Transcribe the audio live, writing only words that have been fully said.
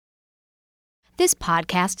This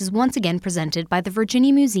podcast is once again presented by the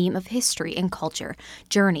Virginia Museum of History and Culture.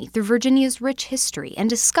 Journey through Virginia's rich history and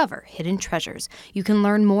discover hidden treasures. You can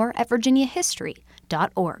learn more at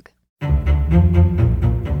virginiahistory.org.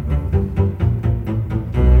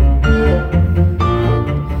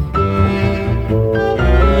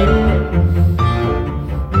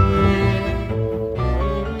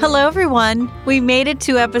 Hello, everyone. We made it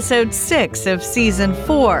to episode 6 of season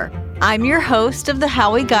 4. I'm your host of the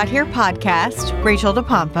How We Got Here podcast, Rachel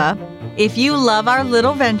DePompa. If you love our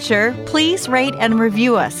little venture, please rate and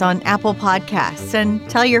review us on Apple Podcasts and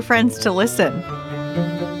tell your friends to listen.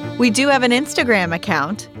 We do have an Instagram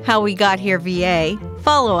account, How We Got Here VA.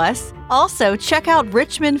 Follow us. Also, check out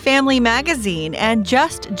Richmond Family Magazine and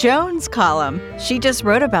Just Jones column. She just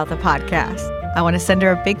wrote about the podcast. I want to send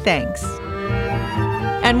her a big thanks.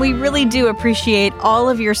 And we really do appreciate all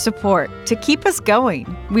of your support to keep us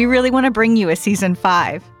going. We really want to bring you a season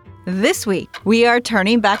 5. This week, we are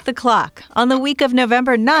turning back the clock on the week of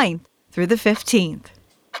November 9th through the 15th.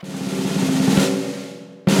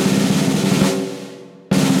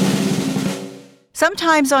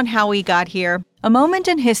 Sometimes on How We Got Here, a moment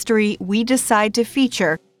in history we decide to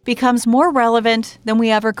feature becomes more relevant than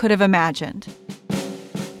we ever could have imagined.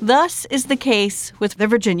 Thus is the case with the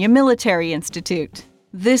Virginia Military Institute.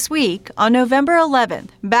 This week, on November 11th,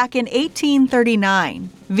 back in 1839,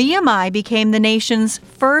 VMI became the nation's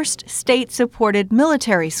first state-supported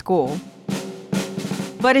military school.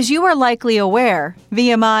 But as you are likely aware,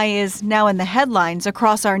 VMI is now in the headlines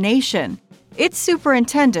across our nation. Its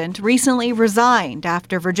superintendent recently resigned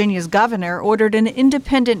after Virginia's governor ordered an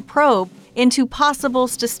independent probe into possible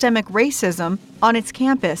systemic racism on its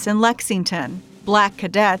campus in Lexington. Black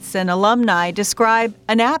cadets and alumni describe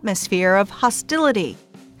an atmosphere of hostility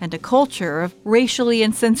and a culture of racially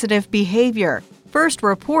insensitive behavior, first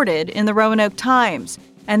reported in the Roanoke Times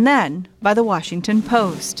and then by the Washington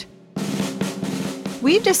Post.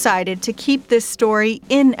 We've decided to keep this story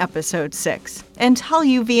in episode 6 and tell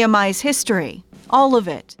you VMI's history, all of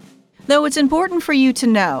it. Though it's important for you to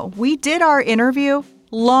know, we did our interview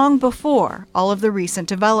long before all of the recent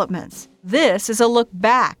developments. This is a look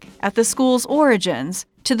back at the school's origins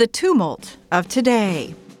to the tumult of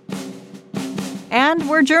today. And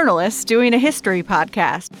we're journalists doing a history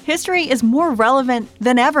podcast. History is more relevant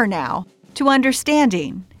than ever now to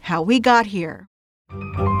understanding how we got here.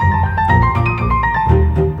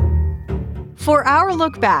 For our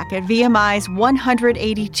look back at VMI's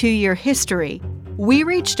 182-year history, we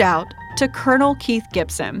reached out to Colonel Keith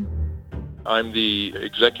Gibson. I'm the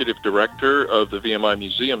executive director of the VMI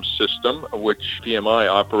Museum System, which VMI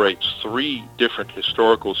operates 3 different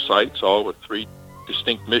historical sites, all with 3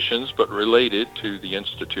 distinct missions, but related to the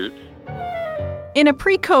Institute. In a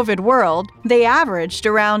pre-COVID world, they averaged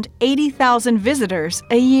around 80,000 visitors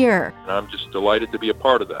a year. And I'm just delighted to be a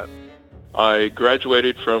part of that. I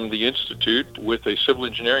graduated from the Institute with a civil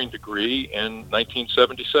engineering degree in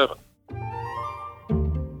 1977.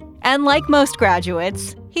 And like most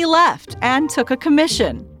graduates, he left and took a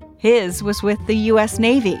commission. His was with the U.S.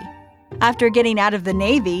 Navy. After getting out of the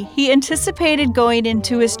Navy, he anticipated going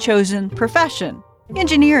into his chosen profession,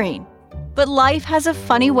 engineering. But life has a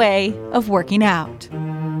funny way of working out.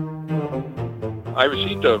 I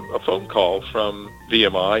received a phone call from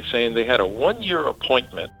VMI saying they had a 1-year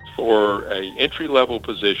appointment for an entry-level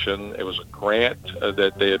position. It was a grant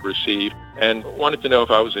that they had received and wanted to know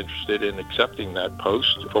if I was interested in accepting that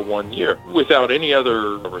post for 1 year without any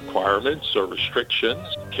other requirements or restrictions,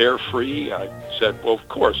 carefree. I said, well, of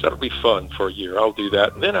course, that'll be fun for a year. I'll do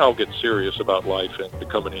that, and then I'll get serious about life and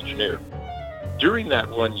become an engineer. During that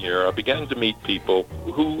 1 year, I began to meet people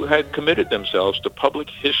who had committed themselves to public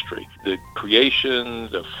history, the creation,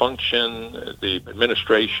 the function, the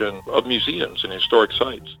administration of museums and historic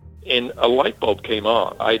sites. And a light bulb came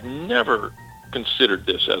on. I'd never considered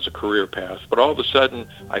this as a career path, but all of a sudden,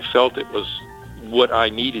 I felt it was what I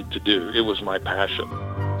needed to do. It was my passion.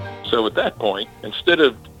 So at that point, instead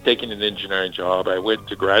of taking an engineering job, I went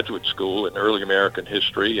to graduate school in early American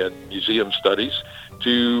history and museum studies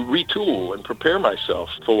to retool and prepare myself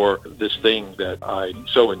for this thing that I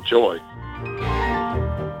so enjoy.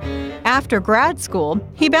 After grad school,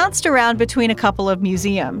 he bounced around between a couple of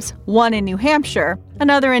museums, one in New Hampshire,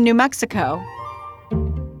 another in New Mexico.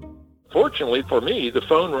 Fortunately for me, the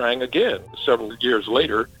phone rang again several years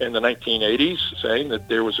later in the 1980s saying that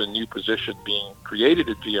there was a new position being created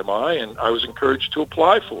at VMI, and I was encouraged to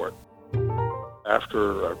apply for it.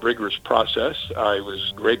 After a rigorous process, I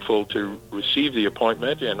was grateful to receive the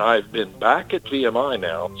appointment, and I've been back at VMI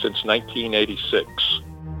now since 1986.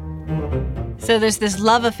 So there's this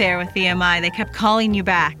love affair with VMI. They kept calling you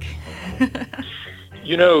back.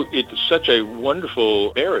 You know, it's such a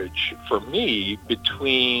wonderful marriage for me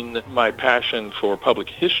between my passion for public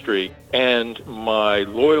history and my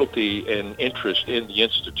loyalty and interest in the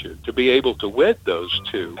Institute. To be able to wed those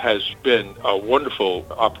two has been a wonderful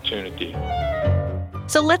opportunity.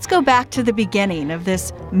 So let's go back to the beginning of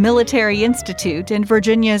this military institute in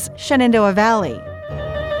Virginia's Shenandoah Valley.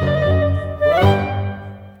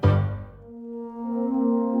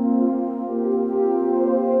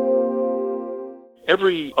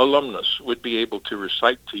 Every alumnus would be able to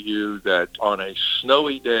recite to you that on a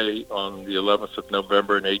snowy day on the 11th of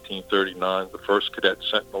November in 1839, the 1st Cadet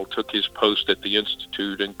Sentinel took his post at the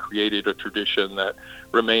Institute and created a tradition that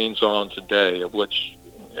remains on today, of which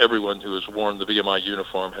everyone who has worn the VMI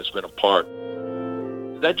uniform has been a part.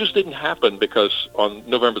 That just didn't happen because on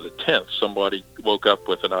November the 10th, somebody woke up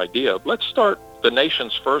with an idea. Let's start the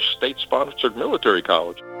nation's first state-sponsored military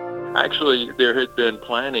college. Actually, there had been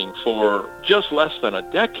planning for just less than a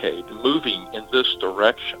decade moving in this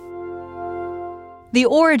direction. The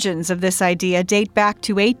origins of this idea date back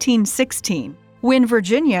to 1816, when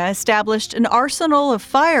Virginia established an arsenal of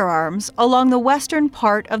firearms along the western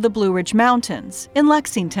part of the Blue Ridge Mountains in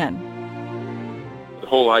Lexington. The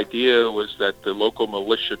whole idea was that the local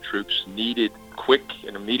militia troops needed quick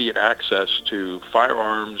and immediate access to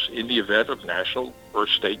firearms in the event of national or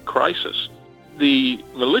state crisis. The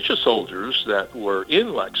militia soldiers that were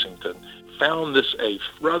in Lexington found this a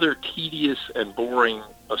rather tedious and boring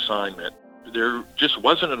assignment. There just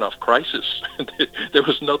wasn't enough crisis. There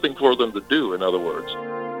was nothing for them to do, in other words.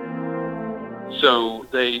 So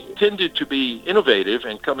they tended to be innovative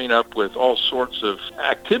in coming up with all sorts of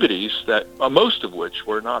activities that most of which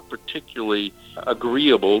were not particularly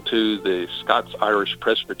agreeable to the Scots-Irish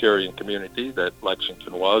Presbyterian community that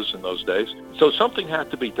Lexington was in those days. So something had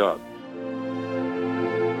to be done.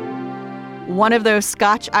 One of those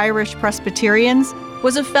Scotch-Irish Presbyterians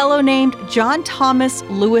was a fellow named John Thomas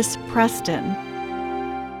Lewis Preston.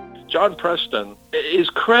 John Preston is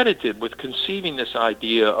credited with conceiving this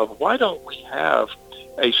idea of why don't we have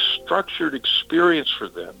a structured experience for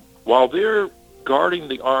them. While they're guarding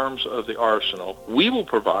the arms of the arsenal, we will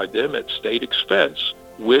provide them at state expense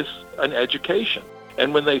with an education.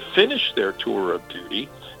 And when they finish their tour of duty,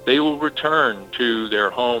 they will return to their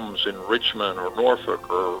homes in Richmond or Norfolk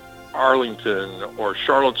or Arlington or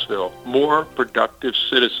Charlottesville, more productive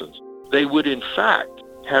citizens. They would, in fact,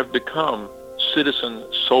 have become citizen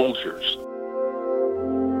soldiers.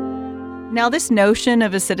 Now, this notion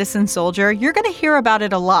of a citizen soldier, you're going to hear about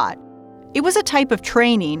it a lot. It was a type of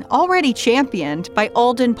training already championed by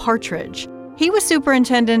Alden Partridge. He was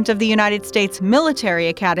superintendent of the United States Military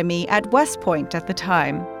Academy at West Point at the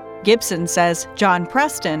time. Gibson says John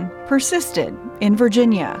Preston persisted in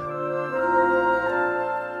Virginia.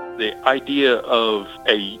 The idea of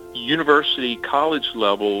a university college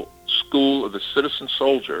level school of the citizen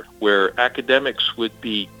soldier where academics would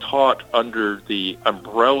be taught under the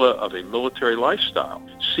umbrella of a military lifestyle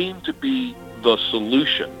seemed to be the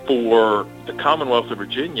solution for the Commonwealth of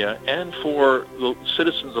Virginia and for the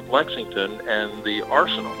citizens of Lexington and the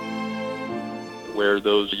arsenal where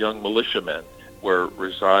those young militiamen were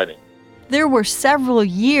residing. There were several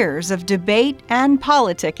years of debate and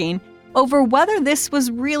politicking over whether this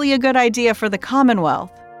was really a good idea for the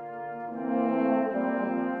Commonwealth.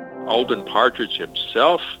 Alden Partridge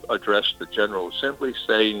himself addressed the General Assembly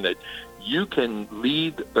saying that you can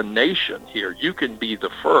lead the nation here. You can be the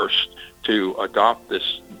first to adopt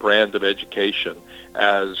this brand of education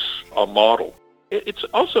as a model. It's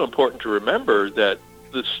also important to remember that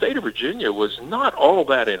the state of Virginia was not all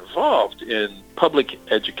that involved in public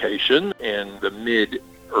education in the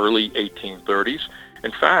mid-early 1830s.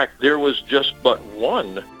 In fact, there was just but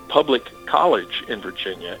one public college in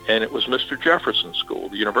Virginia, and it was Mr. Jefferson School,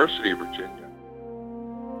 the University of Virginia.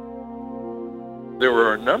 There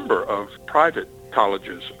were a number of private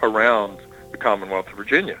colleges around the Commonwealth of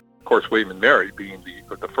Virginia. Of course, William and Mary being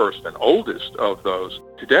the first and oldest of those.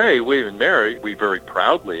 Today, William and Mary, we very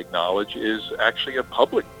proudly acknowledge, is actually a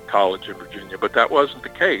public college in Virginia, but that wasn't the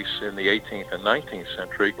case in the 18th and 19th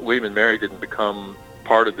century. William and Mary didn't become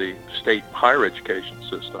part of the state higher education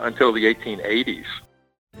system until the 1880s.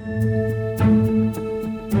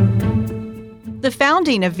 The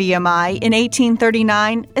founding of VMI in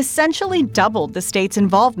 1839 essentially doubled the state's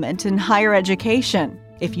involvement in higher education.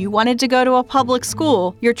 If you wanted to go to a public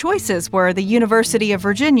school, your choices were the University of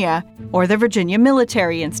Virginia or the Virginia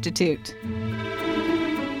Military Institute.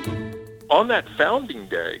 On that founding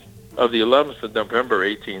day of the 11th of November,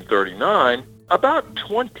 1839, about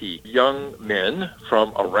 20 young men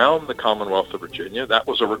from around the Commonwealth of Virginia, that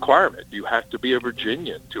was a requirement. You had to be a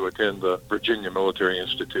Virginian to attend the Virginia Military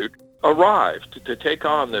Institute. arrived to take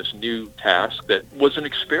on this new task that was an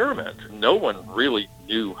experiment. No one really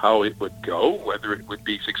knew how it would go, whether it would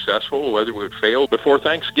be successful, whether it would fail before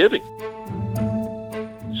Thanksgiving.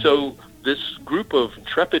 So this group of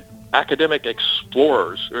intrepid academic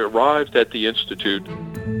explorers arrived at the Institute.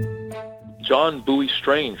 John Bowie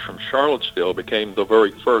Strange from Charlottesville became the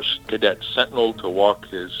very first cadet sentinel to walk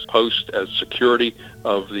his post as security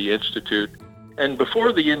of the Institute. And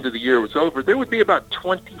before the end of the year was over, there would be about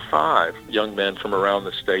 25 young men from around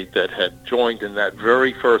the state that had joined in that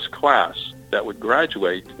very first class that would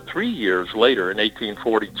graduate 3 years later in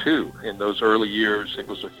 1842. In those early years, it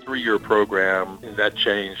was a 3-year program, and that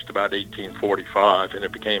changed about 1845, and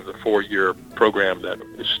it became the 4-year program that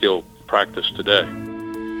is still practiced today.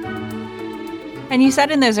 And you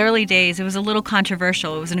said in those early days it was a little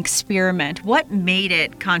controversial. It was an experiment. What made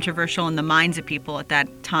it controversial in the minds of people at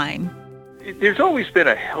that time? There's always been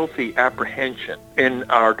a healthy apprehension in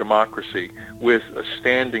our democracy with a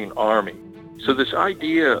standing army. So this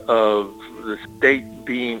idea of the state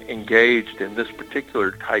being engaged in this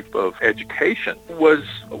particular type of education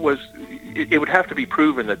it would have to be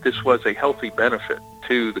proven that this was a healthy benefit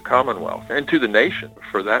to the Commonwealth and to the nation,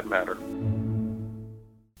 for that matter.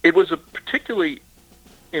 It was a particularly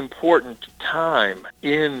important time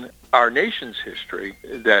in our nation's history,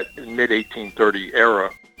 that mid-1830 era,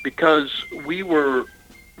 because we were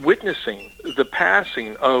witnessing the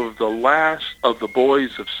passing of the last of the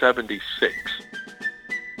boys of 76.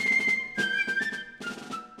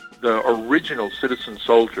 The original citizen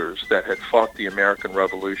soldiers that had fought the American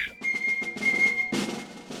Revolution.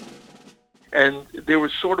 And there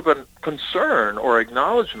was sort of a concern or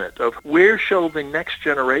acknowledgement of where shall the next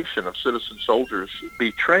generation of citizen soldiers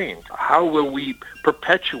be trained? How will we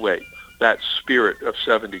perpetuate that spirit of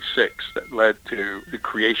 76 that led to the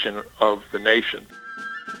creation of the nation?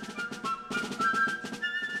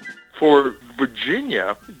 For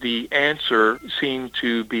Virginia, the answer seemed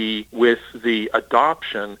to be with the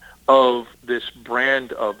adoption of this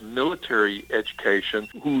brand of military education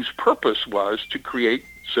whose purpose was to create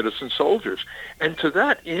citizen soldiers. And to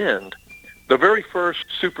that end, the very first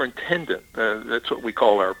superintendent, that's what we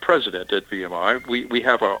call our president at VMI. We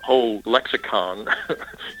have a whole lexicon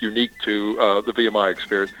unique to the VMI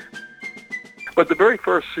experience. But the very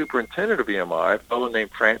first superintendent of VMI, a fellow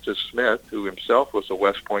named Francis Smith, who himself was a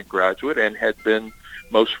West Point graduate and had been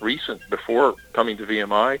most recent, before coming to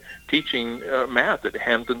VMI, teaching math at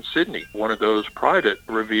Hampden-Sydney, one of those private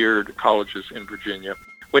revered colleges in Virginia.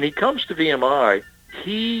 When he comes to VMI,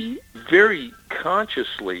 he very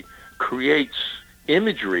consciously creates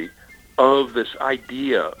imagery of this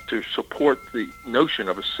idea to support the notion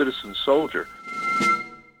of a citizen soldier.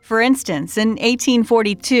 For instance, in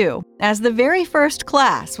 1842, as the very first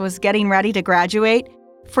class was getting ready to graduate,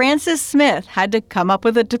 Francis Smith had to come up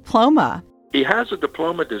with a diploma. He has a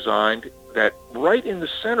diploma designed that right in the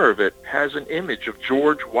center of it has an image of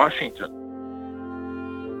George Washington,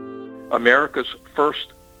 America's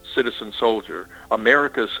first citizen soldier,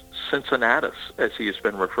 America's Cincinnatus, as he has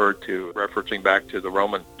been referred to, referencing back to the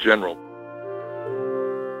Roman general.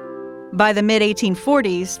 By the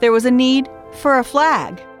mid-1840s, there was a need for a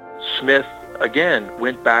flag. Smith, again,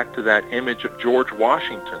 went back to that image of George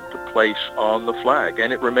Washington to place on the flag,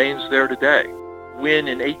 and it remains there today. When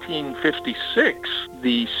in 1856,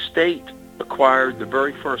 the state acquired the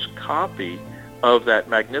very first copy of that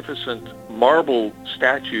magnificent marble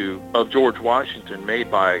statue of George Washington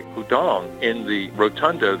made by Houdon in the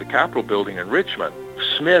Rotunda, the Capitol building in Richmond,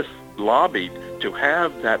 Smith lobbied to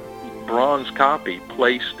have that bronze copy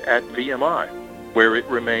placed at VMI, where it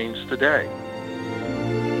remains today.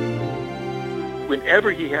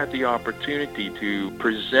 Whenever he had the opportunity to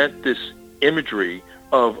present this imagery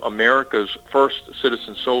of America's first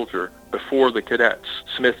citizen soldier before the cadets,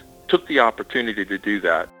 Smith took the opportunity to do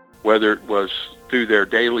that, whether it was through their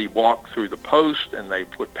daily walk through the post and they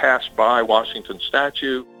would pass by Washington's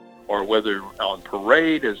statue, or whether on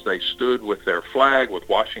parade as they stood with their flag with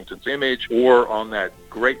Washington's image, or on that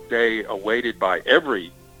great day awaited by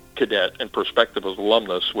every cadet and prospective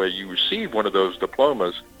alumnus where you receive one of those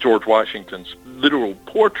diplomas, George Washington's literal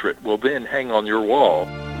portrait will then hang on your wall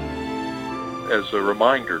as a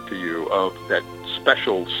reminder to you of that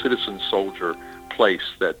special citizen soldier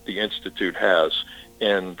place that the Institute has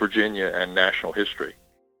in Virginia and national history.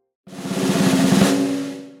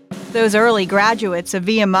 Those early graduates of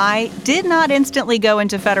VMI did not instantly go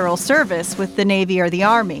into federal service with the Navy or the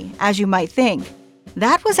Army, as you might think.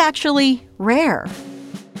 That was actually rare.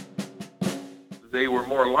 they were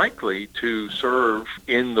more likely to serve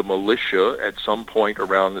in the militia at some point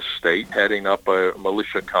around the state, heading up a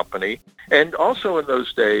militia company. And also in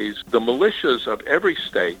those days, the militias of every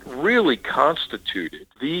state really constituted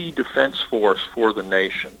the defense force for the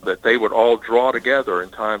nation, that they would all draw together in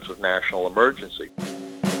times of national emergency.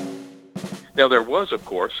 Now, there was, of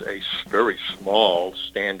course, a very small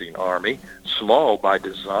standing army, small by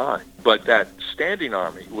design, but that standing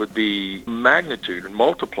army would be magnitude and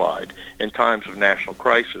multiplied in times of national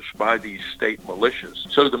crisis by these state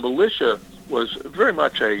militias. So the militia was very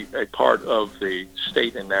much a part of the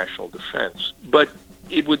state and national defense. But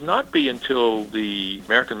it would not be until the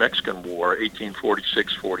American-Mexican War,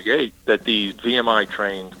 1846-48, that the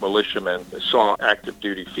VMI-trained militiamen saw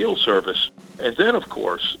active-duty field service. And then, of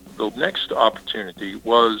course, the next opportunity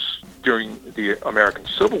was during the American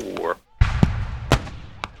Civil War.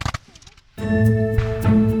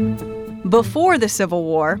 Before the Civil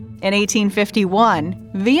War, in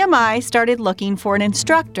 1851, VMI started looking for an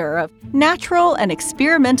instructor of natural and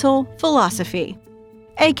experimental philosophy,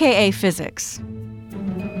 aka physics.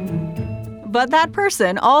 But that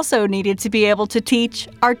person also needed to be able to teach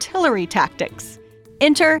artillery tactics.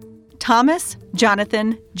 Enter Thomas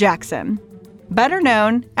Jonathan Jackson, better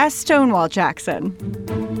known as Stonewall Jackson.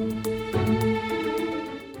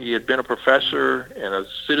 He had been a professor and a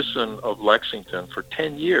citizen of Lexington for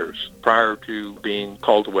 10 years prior to being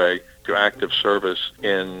called away to active service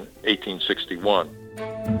in 1861.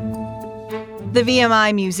 The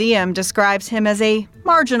VMI Museum describes him as a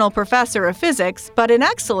marginal professor of physics, but an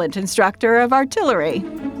excellent instructor of artillery,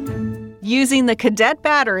 using the cadet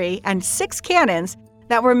battery and 6 cannons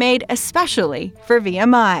that were made especially for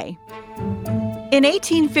VMI. In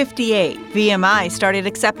 1858, VMI started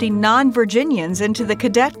accepting non-Virginians into the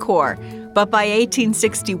Cadet Corps, but by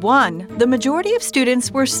 1861, the majority of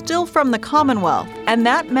students were still from the Commonwealth, and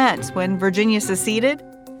that meant when Virginia seceded,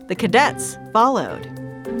 the cadets followed.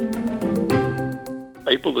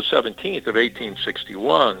 April the 17th of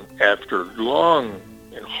 1861, after long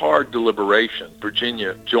and hard deliberation,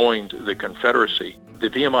 Virginia joined the Confederacy. The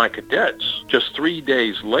VMI cadets, just 3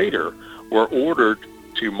 days later, were ordered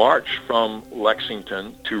to march from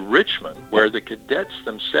Lexington to Richmond, where the cadets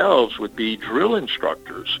themselves would be drill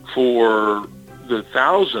instructors for the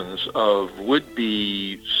thousands of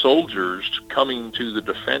would-be soldiers coming to the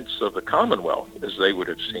defense of the Commonwealth, as they would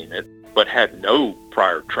have seen it, but had no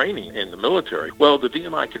prior training in the military. Well, the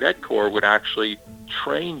VMI Cadet Corps would actually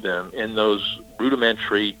train them in those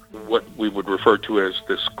rudimentary, what we would refer to as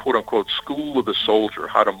this quote-unquote school of the soldier,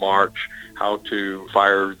 how to march, how to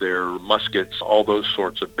fire their muskets, all those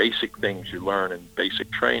sorts of basic things you learn in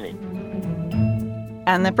basic training.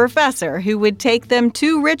 And the professor who would take them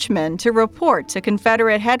to Richmond to report to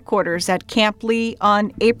Confederate headquarters at Camp Lee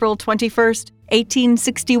on April 21st,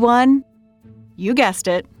 1861, you guessed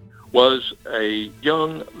it, was a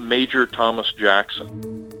young Major Thomas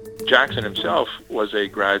Jackson. Jackson himself was a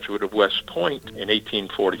graduate of West Point in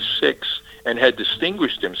 1846 and had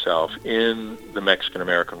distinguished himself in the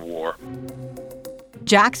Mexican-American War.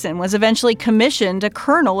 Jackson was eventually commissioned a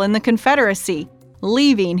colonel in the Confederacy,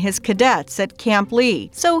 leaving his cadets at Camp Lee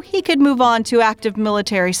so he could move on to active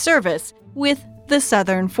military service with the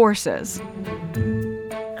Southern Forces.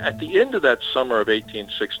 At the end of that summer of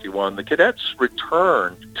 1861, the cadets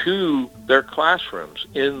returned to their classrooms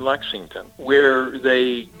in Lexington, where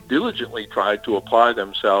they diligently tried to apply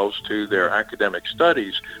themselves to their academic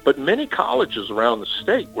studies. But many colleges around the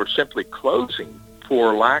state were simply closing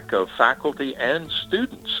for lack of faculty and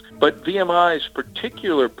students. But VMI's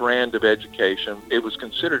particular brand of education, it was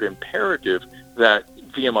considered imperative that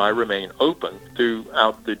VMI remain open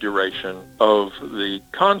throughout the duration of the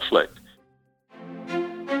conflict.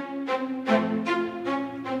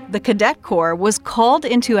 The Cadet Corps was called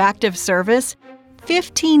into active service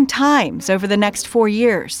 15 times over the next 4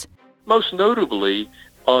 years. Most notably,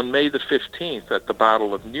 on May the 15th at the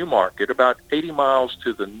Battle of Newmarket, about 80 miles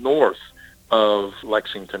to the north of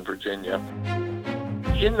Lexington, Virginia.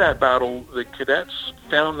 In that battle, the cadets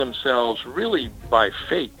found themselves really by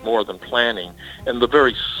fate more than planning in the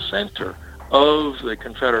very center of the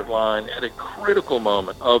Confederate line at a critical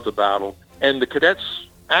moment of the battle, and the cadets'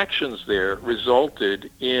 actions there resulted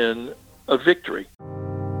in a victory.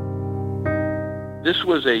 This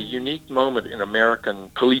was a unique moment in American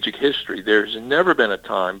collegiate history. There's never been a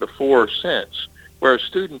time before or since where a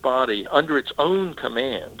student body, under its own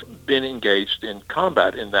command, been engaged in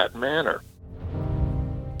combat in that manner.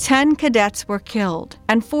 10 cadets were killed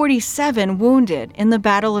and 47 wounded in the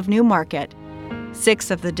Battle of Newmarket.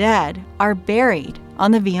 6 of the dead are buried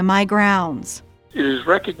on the VMI grounds. It is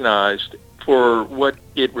recognized for what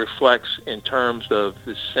it reflects in terms of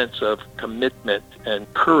the sense of commitment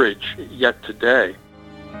and courage yet today.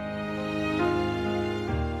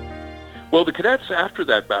 Well, the cadets after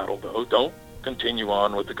that battle, though, don't continue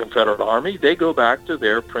on with the Confederate Army. They go back to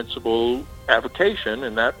their principal avocation,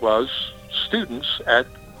 and that was students at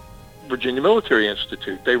Virginia Military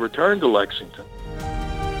Institute. They return to Lexington.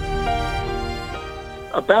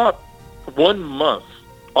 About 1 month,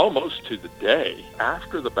 almost to the day,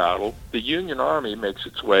 after the battle, the Union Army makes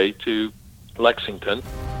its way to Lexington.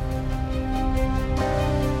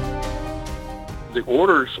 The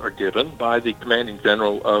orders are given by the commanding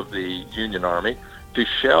general of the Union Army to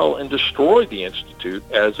shell and destroy the Institute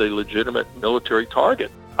as a legitimate military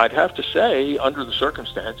target. I'd have to say, under the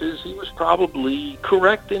circumstances, he was probably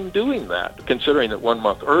correct in doing that, considering that 1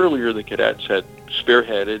 month earlier the cadets had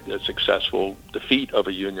spearheaded a successful defeat of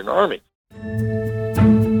a Union Army.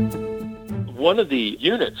 One of the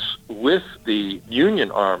units with the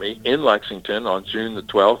Union Army in Lexington on June the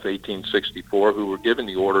 12th, 1864, who were given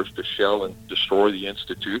the orders to shell and destroy the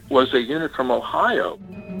Institute, was a unit from Ohio.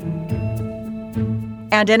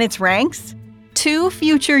 And in its ranks, 2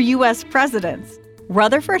 future U.S. presidents,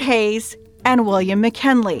 Rutherford Hayes and William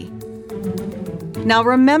McKinley. Now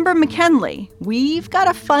remember McKinley, we've got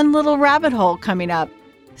a fun little rabbit hole coming up.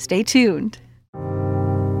 Stay tuned.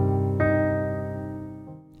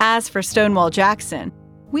 As for Stonewall Jackson,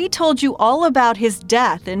 we told you all about his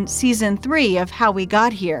death in Season 3 of How We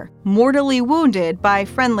Got Here, mortally wounded by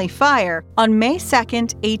friendly fire on May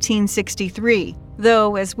 2nd, 1863.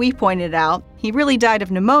 Though, as we pointed out, he really died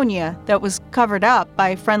of pneumonia that was covered up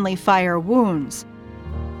by friendly fire wounds.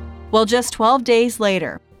 Well, just 12 days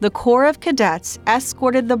later, the Corps of Cadets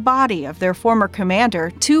escorted the body of their former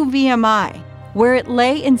commander to VMI, where it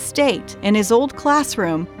lay in state in his old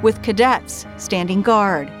classroom with cadets standing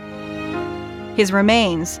guard. His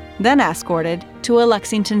remains then escorted to a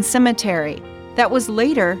Lexington cemetery that was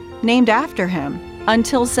later named after him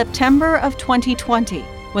until September of 2020,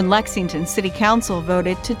 when Lexington City Council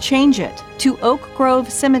voted to change it to Oak Grove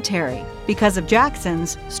Cemetery because of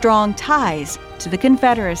Jackson's strong ties to the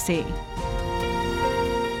Confederacy.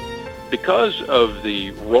 Because of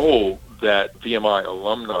the role that VMI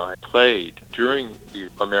alumni played during the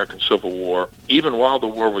American Civil War, even while the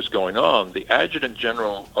war was going on, the Adjutant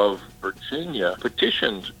General of Virginia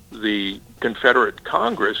petitioned the Confederate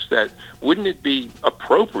Congress that wouldn't it be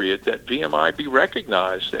appropriate that VMI be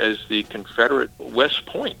recognized as the Confederate West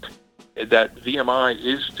Point, that VMI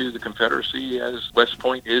is to the Confederacy as West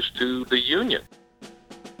Point is to the Union.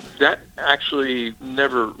 That actually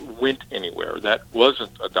never went anywhere. That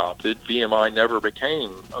wasn't adopted. VMI never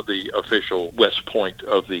became the official West Point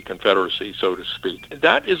of the Confederacy, so to speak.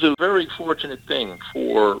 That is a very fortunate thing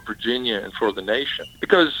for Virginia and for the nation,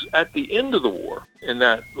 because at the end of the war, in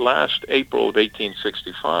that last April of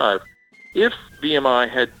 1865, if VMI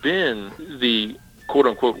had been the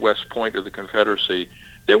quote-unquote West Point of the Confederacy,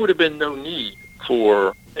 there would have been no need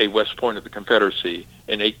for a West Point of the Confederacy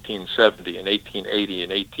in 1870, in 1880, in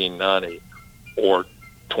 1890, or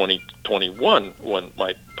 2021, one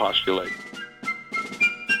might postulate.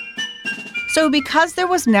 So because there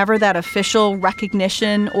was never that official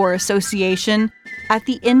recognition or association, at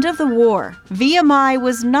the end of the war, VMI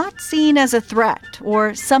was not seen as a threat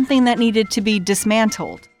or something that needed to be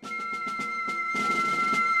dismantled.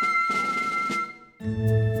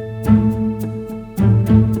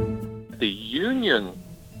 The Union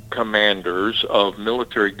commanders of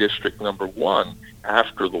Military District Number 1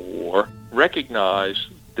 after the war recognized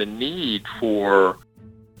the need for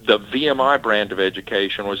the VMI brand of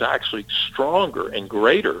education was actually stronger and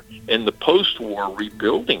greater in the post-war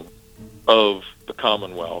rebuilding of the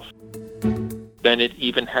Commonwealth than it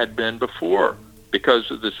even had been before,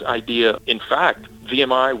 because of this idea, in fact,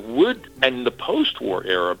 VMI would, in the post-war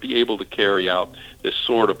era, be able to carry out this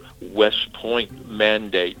sort of West Point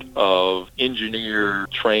mandate of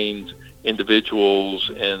engineer-trained individuals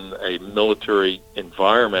in a military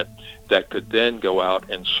environment that could then go out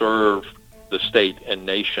and serve the state and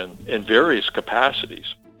nation in various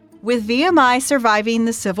capacities. With VMI surviving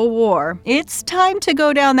the Civil War, it's time to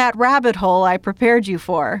go down that rabbit hole I prepared you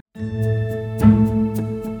for.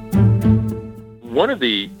 One of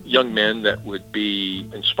the young men that would be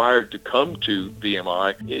inspired to come to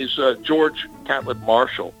VMI is George Catlett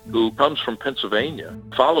Marshall, who comes from Pennsylvania,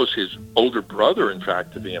 follows his older brother, in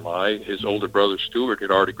fact, to VMI. His older brother, Stuart,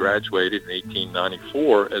 had already graduated in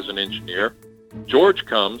 1894 as an engineer. George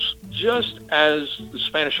comes just as the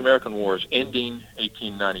Spanish-American War is ending,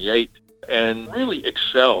 1898, and really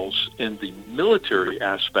excels in the military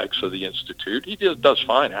aspects of the Institute. He does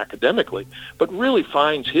fine academically, but really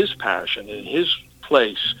finds his passion and his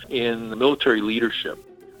place in the military leadership.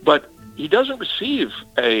 But he doesn't receive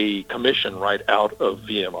a commission right out of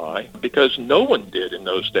VMI because no one did in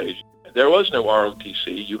those days. There was no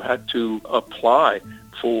ROTC. You had to apply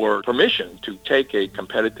for permission to take a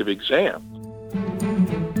competitive exam.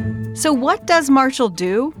 So what does Marshall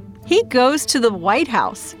do? He goes to the White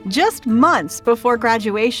House just months before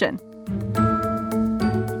graduation.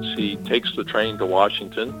 He takes the train to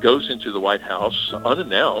Washington, goes into the White House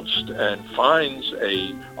unannounced, and finds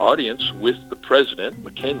an audience with the president,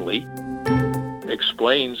 McKinley,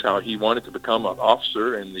 explains how he wanted to become an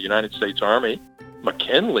officer in the United States Army.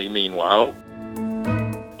 McKinley, meanwhile,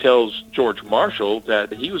 tells George Marshall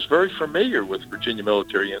that he was very familiar with Virginia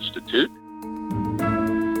Military Institute.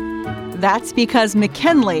 That's because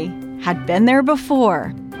McKinley had been there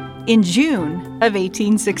before, in June of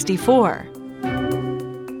 1864.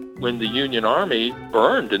 When the Union Army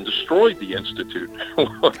burned and destroyed the Institute.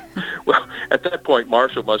 Well, at that point,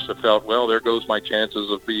 Marshall must have felt, well, there goes my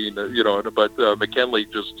chances of being, but McKinley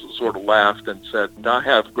just sort of laughed and said, I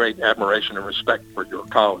have great admiration and respect for your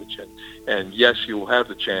college, and yes, you will have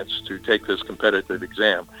the chance to take this competitive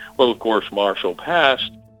exam. Well, of course, Marshall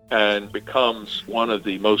passed and becomes one of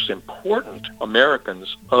the most important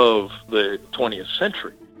Americans of the 20th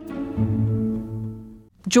century.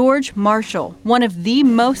 George Marshall, one of the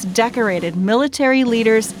most decorated military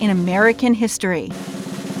leaders in American history,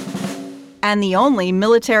 and the only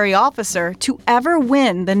military officer to ever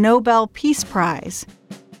win the Nobel Peace Prize.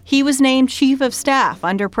 He was named Chief of Staff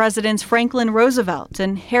under Presidents Franklin Roosevelt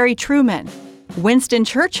and Harry Truman. Winston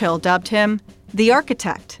Churchill dubbed him the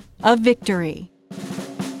Architect of Victory.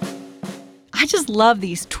 I just love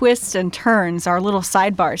these twists and turns our little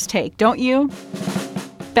sidebars take, don't you?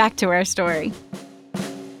 Back to our story.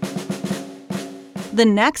 The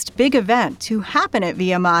next big event to happen at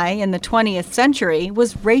VMI in the 20th century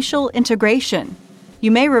was racial integration.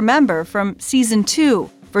 You may remember from Season 2,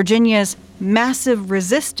 Virginia's Massive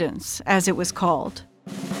Resistance, as it was called.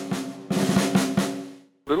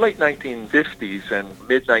 The late 1950s and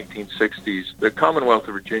mid-1960s, the Commonwealth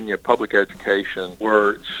of Virginia public education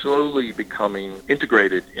were slowly becoming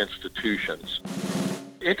integrated institutions.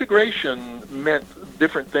 Integration meant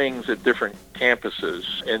different things at different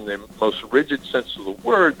campuses. In the most rigid sense of the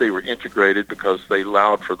word, they were integrated because they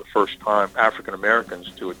allowed for the first time African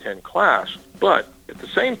Americans to attend class. But at the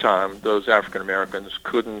same time, those African Americans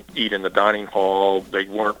couldn't eat in the dining hall. They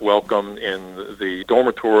weren't welcome in the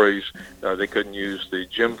dormitories. They couldn't use the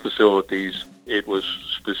gym facilities. It was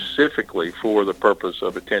specifically for the purpose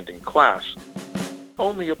of attending class.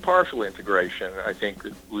 Only a partial integration, I think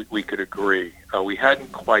we could agree. We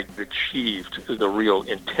hadn't quite achieved the real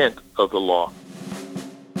intent of the law.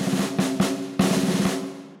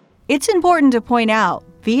 It's important to point out,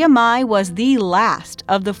 VMI was the last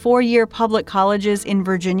of the four-year public colleges in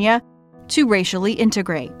Virginia to racially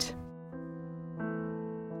integrate.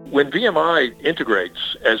 When VMI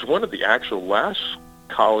integrates as one of the actual last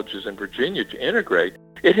colleges in Virginia to integrate,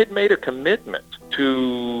 it had made a commitment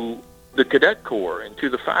to the Cadet Corps and to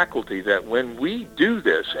the faculty that when we do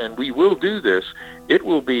this, and we will do this, it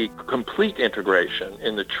will be complete integration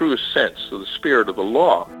in the truest sense of the spirit of the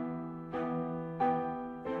law.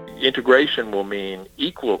 Integration will mean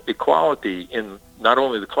equality in not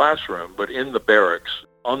only the classroom, but in the barracks,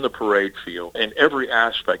 on the parade field, and every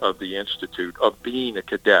aspect of the Institute of being a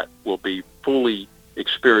cadet will be fully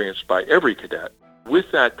experienced by every cadet.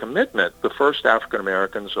 With that commitment, the first African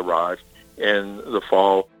Americans arrived in the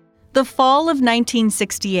fall. The fall of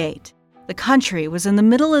 1968. The country was in the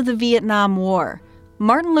middle of the Vietnam War.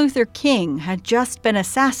 Martin Luther King had just been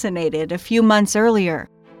assassinated a few months earlier.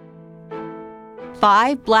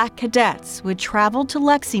 5 black cadets would travel to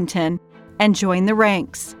Lexington and join the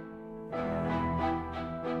ranks.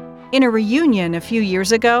 In a reunion a few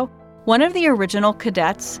years ago, one of the original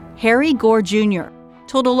cadets, Harry Gore Jr.,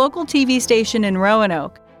 told a local TV station in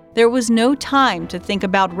Roanoke there was no time to think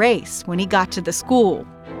about race when he got to the school.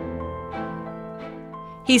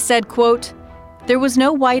 He said, quote, "There was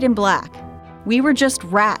no white and black. We were just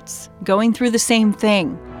rats going through the same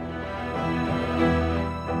thing."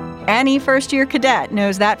 Any first-year cadet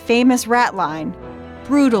knows that famous rat line.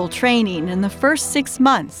 Brutal training in the first 6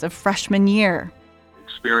 months of freshman year.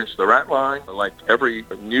 Experience the rat line, like every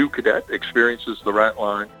new cadet experiences the rat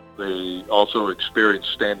line. They also experience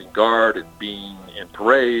standing guard and being in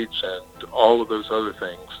parades and all of those other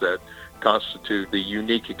things that constitute the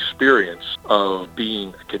unique experience of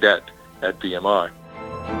being a cadet at VMI.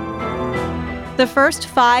 The first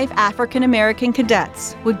 5 African American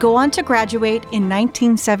cadets would go on to graduate in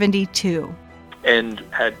 1972. And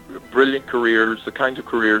had brilliant careers, the kinds of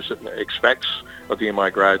careers that expects a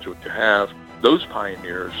VMI graduate to have. those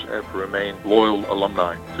pioneers have remained loyal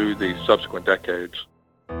alumni through the subsequent decades.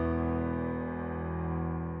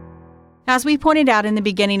 As we pointed out in the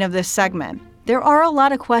beginning of this segment, there are a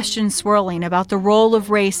lot of questions swirling about the role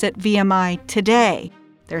of race at VMI today.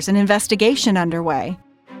 There's an investigation underway.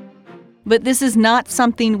 But this is not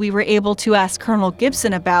something we were able to ask Colonel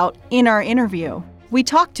Gibson about in our interview. We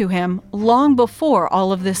talked to him long before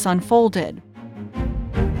all of this unfolded.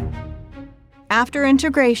 After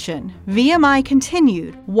integration, VMI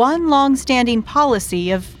continued one long-standing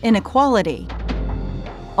policy of inequality.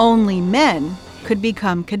 Only men could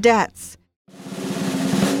become cadets.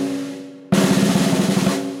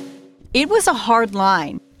 It was a hard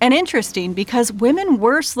line, and interesting because women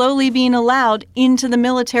were slowly being allowed into the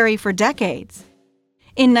military for decades.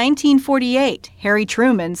 In 1948, Harry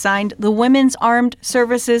Truman signed the Women's Armed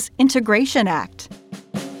Services Integration Act.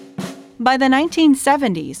 By the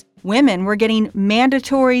 1970s, women were getting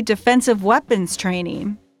mandatory defensive weapons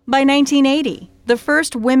training. By 1980, the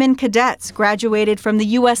first women cadets graduated from the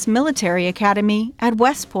U.S. Military Academy at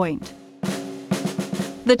West Point.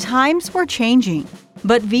 The times were changing,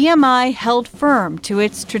 but VMI held firm to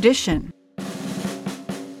its tradition.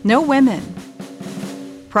 No women,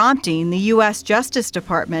 prompting the U.S. Justice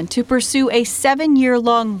Department to pursue a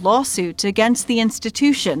 7-year-long lawsuit against the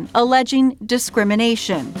institution alleging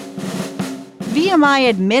discrimination. VMI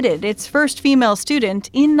admitted its first female student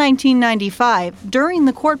in 1995 during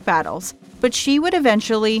the court battles, but she would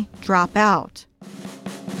eventually drop out.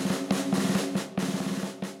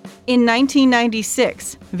 In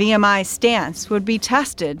 1996, VMI's stance would be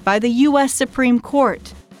tested by the U.S. Supreme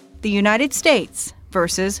Court, the United States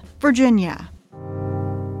versus Virginia.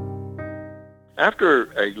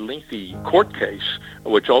 After a lengthy court case,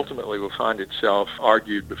 which ultimately will find itself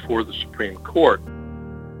argued before the Supreme Court,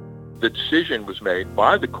 the decision was made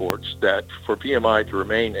by the courts that for VMI to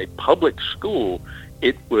remain a public school,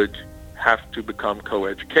 it would have to become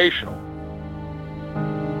coeducational.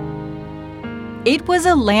 It was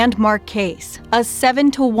a landmark case, a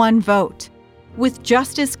 7-1 vote, with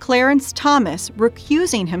Justice Clarence Thomas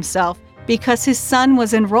recusing himself because his son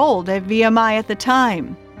was enrolled at VMI at the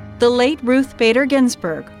time. The late Ruth Bader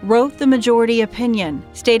Ginsburg wrote the majority opinion,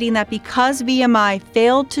 stating that because VMI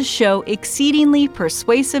failed to show exceedingly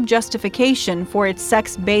persuasive justification for its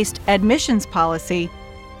sex-based admissions policy,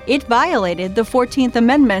 it violated the 14th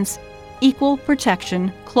Amendment's Equal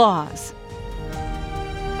Protection Clause.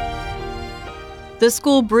 The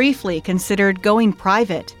school briefly considered going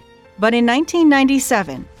private, but in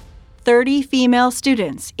 1997, 30 female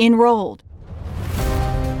students enrolled,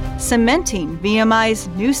 cementing VMI's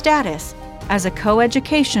new status as a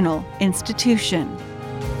coeducational institution.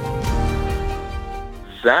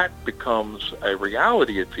 That becomes a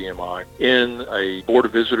reality at VMI in a Board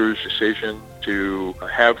of Visitors decision to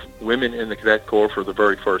have women in the Cadet Corps for the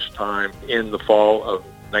very first time in the fall of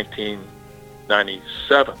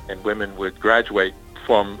 1997, and women would graduate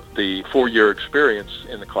from the 4-year experience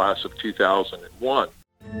in the class of 2001.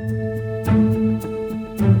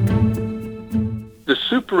 The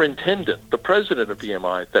superintendent, the president of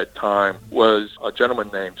VMI at that time, was a gentleman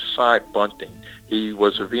named Cy Bunting. He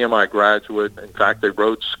was a VMI graduate, in fact, a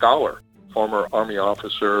Rhodes Scholar, former Army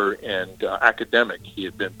officer and academic. He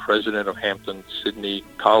had been president of Hampton-Sydney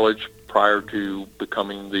College prior to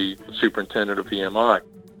becoming the superintendent of VMI.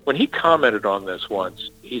 When he commented on this once,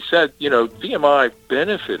 he said, VMI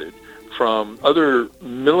benefited from other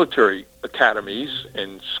military academies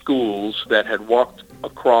and schools that had walked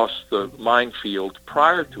across the minefield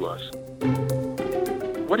prior to us.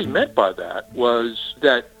 What he meant by that was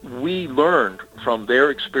that we learned from their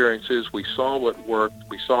experiences. We saw what worked.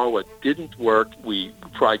 We saw what didn't work. We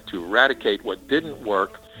tried to eradicate what didn't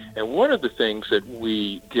work. And one of the things that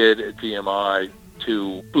we did at VMI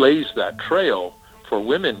to blaze that trail for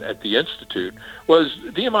women at the Institute was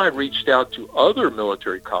VMI reached out to other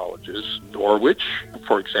military colleges, Norwich,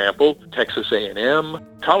 for example, Texas A&M,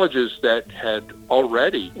 colleges that had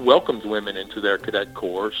already welcomed women into their cadet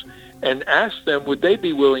corps, and asked them would they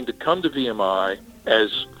be willing to come to VMI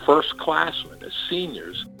as first-classmen, as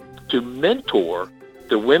seniors, to mentor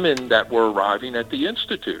the women that were arriving at the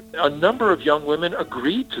Institute. A number of young women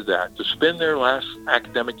agreed to that, to spend their last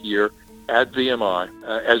academic year at VMI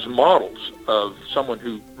as models of someone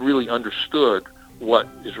who really understood what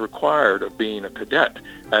is required of being a cadet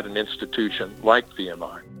at an institution like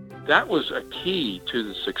VMI. That was a key to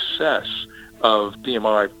the success of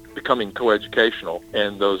VMI becoming coeducational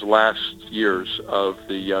in those last years of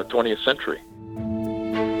the 20th century.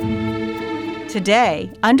 Today,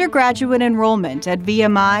 undergraduate enrollment at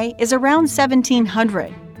VMI is around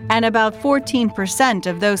 1,700, and about 14%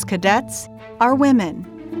 of those cadets are women.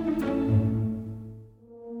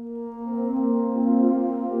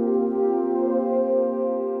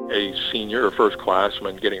 a senior or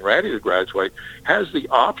first-classman getting ready to graduate has the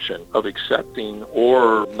option of accepting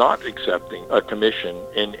or not accepting a commission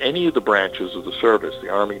in any of the branches of the service, the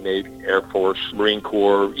Army, Navy, Air Force, Marine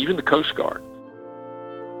Corps, even the Coast Guard.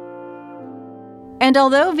 And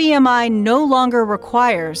although VMI no longer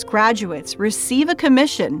requires graduates receive a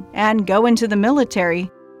commission and go into the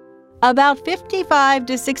military, about 55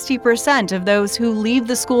 to 60% of those who leave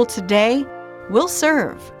the school today will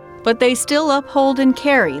serve, but they still uphold and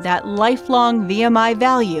carry that lifelong VMI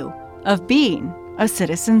value of being a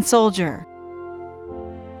citizen soldier.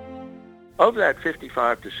 Of that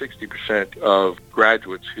 55 to 60% of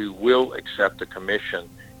graduates who will accept a commission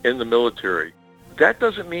in the military, that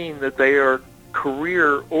doesn't mean that they are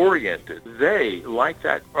career-oriented. They, like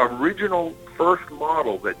that original first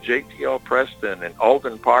model that J.T.L. Preston and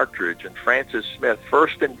Alden Partridge and Francis Smith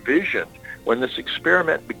first envisioned when this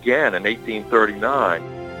experiment began in 1839,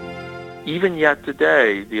 even yet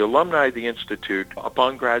today, the alumni of the Institute,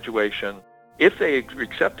 upon graduation, if they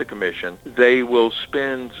accept a commission, they will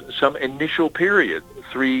spend some initial period,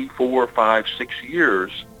 3, 4, 5, 6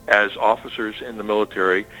 years as officers in the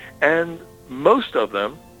military, and most of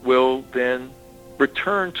them will then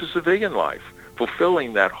return to civilian life,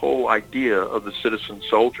 fulfilling that whole idea of the citizen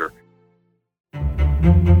soldier.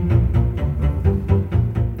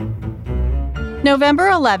 November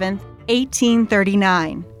 11th,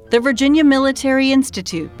 1839. The Virginia Military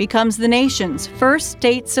Institute becomes the nation's first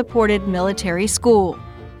state-supported military school.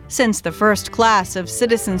 Since the first class of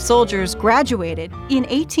citizen soldiers graduated in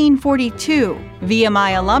 1842,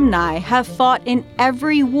 VMI alumni have fought in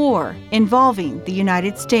every war involving the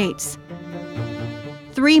United States.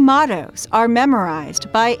 3 mottos are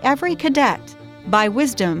memorized by every cadet: by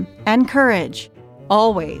wisdom and courage,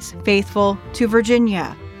 always faithful to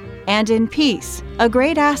Virginia, and in peace, a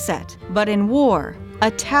great asset, but in war,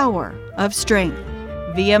 a tower of strength.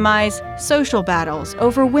 VMI's social battles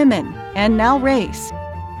over women and now race,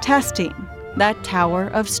 testing that tower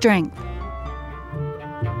of strength.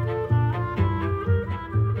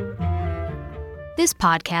 This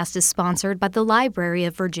podcast is sponsored by the Library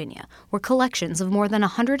of Virginia, where collections of more than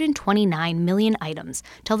 129 million items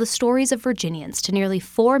tell the stories of Virginians to nearly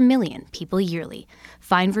 4 million people yearly.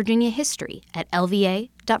 Find Virginia history at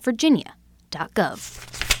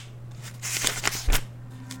lva.virginia.gov.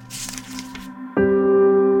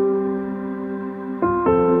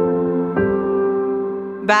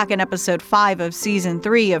 Back in episode 5 of season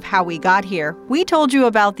 3 of How We Got Here, we told you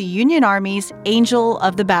about the Union Army's Angel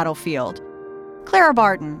of the Battlefield, Clara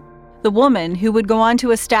Barton, the woman who would go on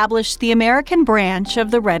to establish the American branch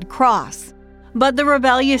of the Red Cross. But the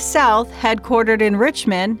rebellious South, headquartered in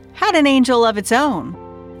Richmond, had an angel of its own,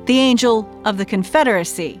 the Angel of the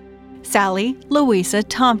Confederacy, Sally Louisa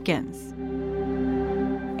Tompkins.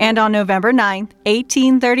 And on November 9,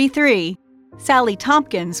 1833, Sally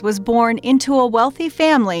Tompkins was born into a wealthy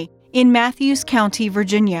family in Matthews County,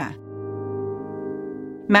 Virginia.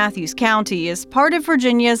 Matthews County is part of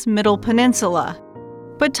Virginia's Middle Peninsula,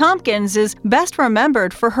 but Tompkins is best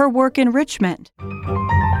remembered for her work in Richmond.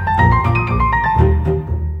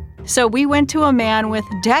 So we went to a man with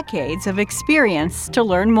decades of experience to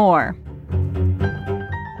learn more.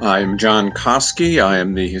 I'm John Koski. I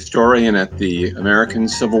am the historian at the American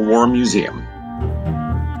Civil War Museum.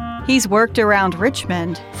 He's worked around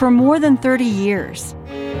Richmond for more than 30 years.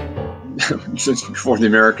 Since before the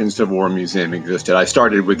American Civil War Museum existed. I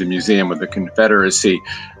started with the Museum of the Confederacy,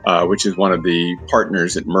 which is one of the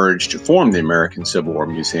partners that merged to form the American Civil War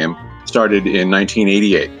Museum. Started in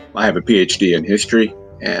 1988. I have a PhD in history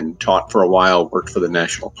and taught for a while, worked for the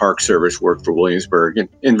National Park Service, worked for Williamsburg, and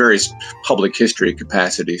in various public history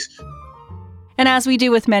capacities. And as we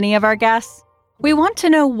do with many of our guests, we want to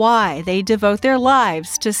know why they devote their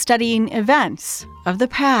lives to studying events of the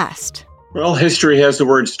past. Well, history has the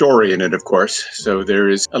word story in it, of course. So there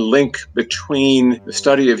is a link between the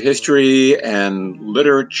study of history and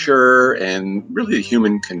literature and really the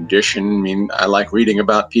human condition. I mean, I like reading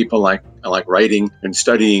about people, I like writing and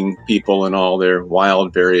studying people and all their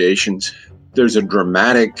wild variations. There's a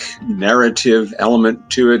dramatic narrative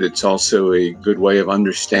element to it. It's also a good way of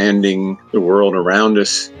understanding the world around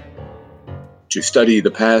us. To study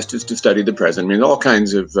the past is to study the present. I mean, all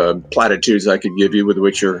kinds of platitudes I could give you with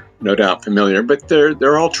which you're no doubt familiar, but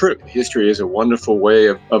they're all true. History is a wonderful way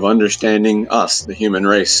of understanding us, the human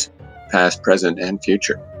race, past, present, and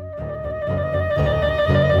future.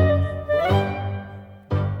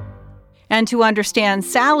 And to understand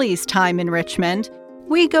Sally's time in Richmond,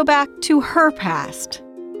 we go back to her past.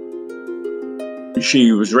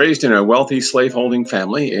 She was raised in a wealthy slaveholding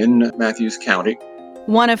family in Matthews County.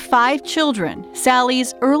 One of 5 children,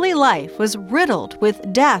 Sally's early life was riddled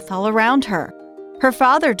with death all around her. Her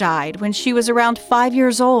father died when she was around 5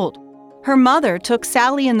 years old. Her mother took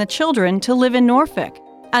Sally and the children to live in Norfolk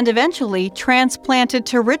and eventually transplanted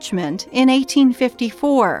to Richmond in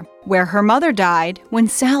 1854, where her mother died when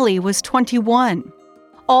Sally was 21.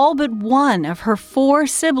 All but one of her 4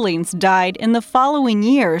 siblings died in the following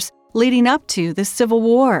years leading up to the Civil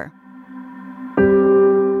War.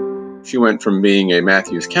 She went from being a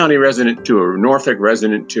Matthews County resident to a Norfolk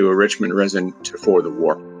resident to a Richmond resident for the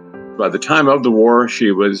war. By the time of the war,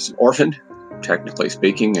 she was orphaned, technically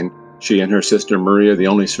speaking, and she and her sister Maria, the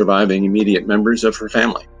only surviving immediate members of her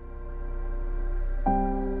family.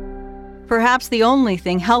 Perhaps the only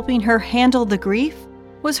thing helping her handle the grief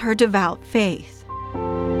was her devout faith.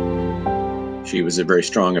 She was a very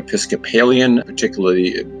strong Episcopalian,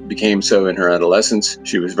 particularly became so in her adolescence.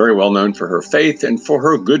 She was very well known for her faith and for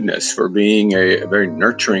her goodness, for being a very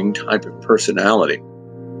nurturing type of personality.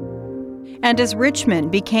 And as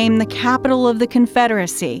Richmond became the capital of the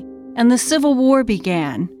Confederacy and the Civil War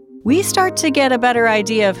began, we start to get a better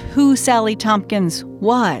idea of who Sally Tompkins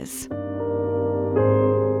was.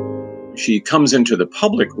 She comes into the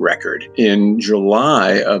public record in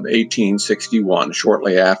July of 1861,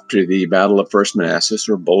 shortly after the Battle of First Manassas,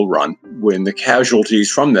 or Bull Run, when the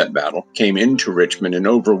casualties from that battle came into Richmond and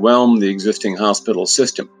overwhelmed the existing hospital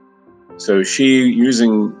system. So she,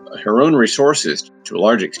 using her own resources to a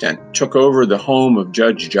large extent, took over the home of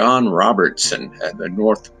Judge John Robertson at the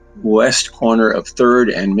northwest corner of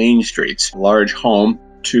 3rd and Main Streets, a large home,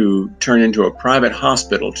 to turn into a private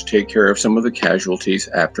hospital to take care of some of the casualties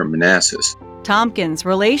after Manassas. Tompkins'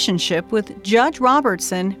 relationship with Judge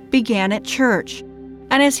Robertson began at church,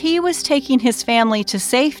 and as he was taking his family to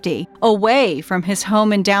safety away from his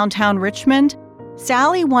home in downtown Richmond,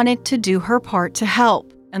 Sally wanted to do her part to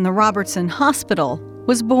help, and the Robertson Hospital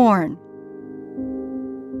was born.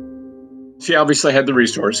 She obviously had the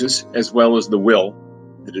resources, as well as the will,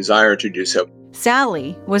 the desire to do so.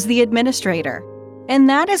 Sally was the administrator, and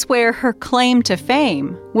that is where her claim to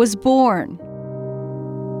fame was born.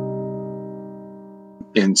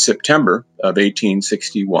 In September of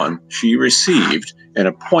 1861, she received an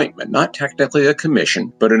appointment, not technically a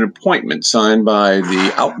commission, but an appointment signed by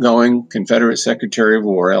the outgoing Confederate Secretary of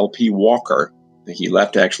War, L.P. Walker. He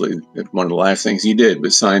left, actually. One of the last things he did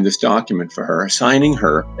was sign this document for her, assigning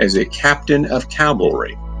her as a captain of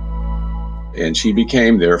cavalry. And she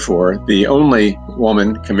became, therefore, the only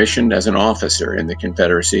woman commissioned as an officer in the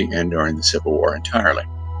Confederacy and during the Civil War entirely.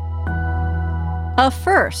 A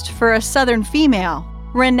first for a Southern female,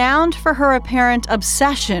 renowned for her apparent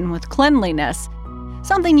obsession with cleanliness,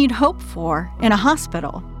 something you'd hope for in a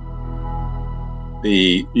hospital.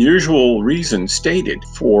 The usual reason stated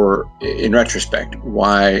for, in retrospect,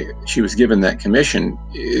 why she was given that commission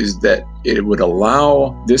is that it would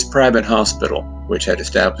allow this private hospital, which had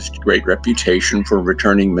established a great reputation for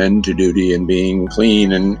returning men to duty and being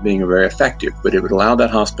clean and being very effective, but it would allow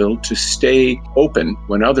that hospital to stay open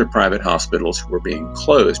when other private hospitals were being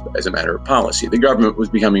closed as a matter of policy. The government was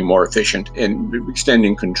becoming more efficient in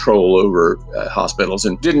extending control over hospitals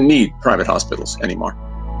and didn't need private hospitals anymore.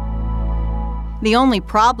 The only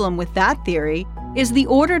problem with that theory is the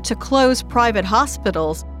order to close private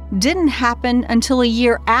hospitals didn't happen until a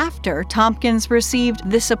year after Tompkins received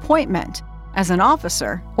this appointment as an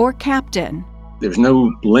officer or captain. There's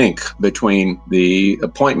no link between the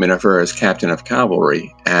appointment of her as captain of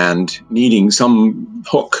cavalry and needing some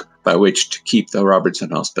hook by which to keep the Robertson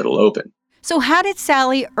Hospital open. So how did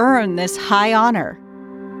Sally earn this high honor?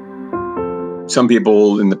 Some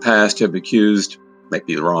people in the past have accused, might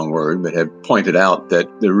be the wrong word, but have pointed out that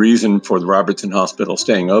the reason for the Robertson Hospital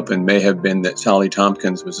staying open may have been that Sally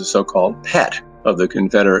Tompkins was a so-called pet of the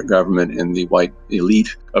Confederate government and the white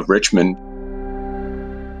elite of Richmond.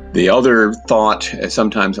 The other thought,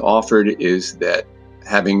 sometimes offered, is that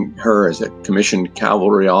having her as a commissioned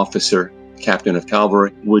cavalry officer, captain of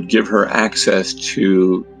cavalry, would give her access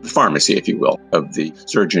to the pharmacy, if you will, of the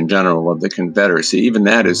Surgeon General of the Confederacy. Even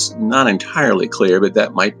that is not entirely clear, but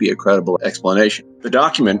that might be a credible explanation. The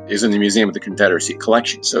document is in the Museum of the Confederacy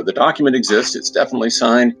collection. So the document exists. It's definitely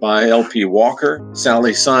signed by L.P. Walker.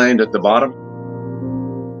 Sally signed at the bottom.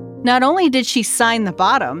 Not only did she sign the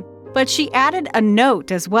bottom, but she added a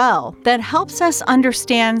note as well that helps us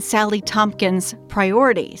understand Sally Tompkins'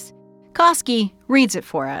 priorities. Koski reads it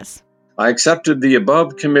for us. I accepted the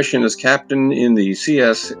above commission as captain in the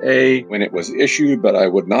CSA when it was issued, but I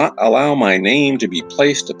would not allow my name to be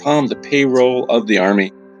placed upon the payroll of the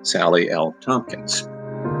Army. Sally L. Tompkins.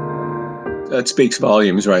 That speaks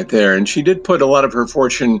volumes right there. And she did put a lot of her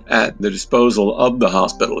fortune at the disposal of the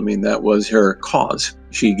hospital. I mean, that was her cause.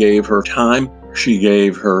 She gave her time, she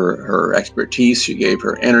gave her expertise, she gave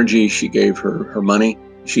her energy, she gave her money,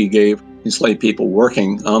 she gave enslaved people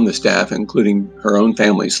working on the staff, including her own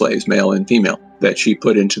family slaves, male and female, that she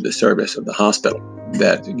put into the service of the hospital.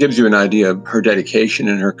 That gives you an idea of her dedication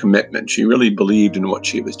and her commitment. She really believed in what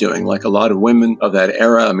she was doing. Like a lot of women of that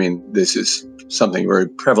era, I mean, this is something very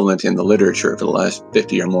prevalent in the literature for the last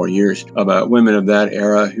 50 or more years about women of that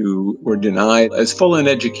era who were denied as full an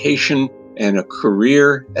education and a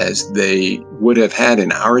career as they would have had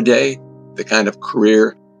in our day, the kind of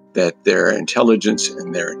career that their intelligence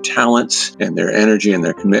and their talents and their energy and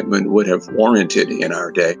their commitment would have warranted in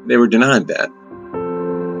our day. They were denied that.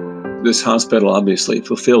 This hospital obviously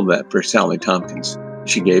fulfilled that for Sally Tompkins.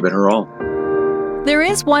 She gave it her all. There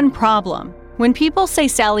is one problem. When people say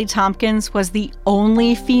Sally Tompkins was the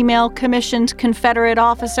only female commissioned Confederate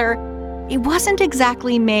officer, it wasn't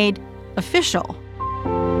exactly made official.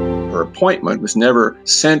 Her appointment was never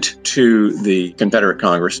sent to the Confederate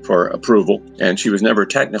Congress for approval, and she was never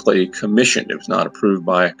technically commissioned. It was not approved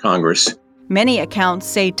by Congress. Many accounts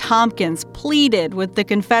say Tompkins pleaded with the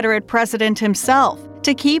Confederate president himself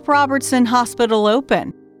to keep Robertson Hospital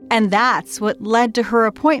open, and that's what led to her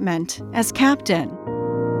appointment as captain.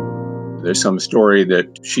 There's some story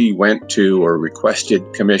that she went to or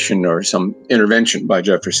requested commission or some intervention by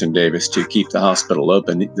Jefferson Davis to keep the hospital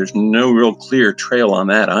open. There's no real clear trail on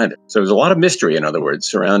that either. So there's a lot of mystery, in other words,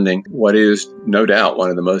 surrounding what is no doubt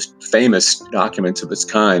one of the most famous documents of its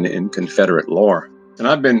kind in Confederate lore. And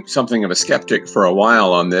I've been something of a skeptic for a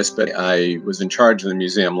while on this, but I was in charge of the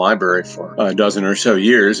museum library for a dozen or so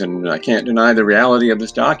years, and I can't deny the reality of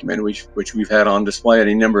this document, which we've had on display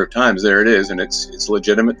any number of times. There it is, and it's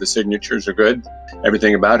legitimate. The signatures are good.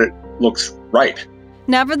 Everything about it looks right.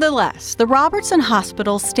 Nevertheless, the Robertson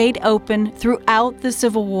Hospital stayed open throughout the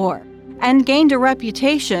Civil War and gained a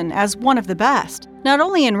reputation as one of the best, not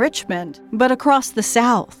only in Richmond, but across the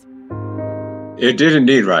South. It did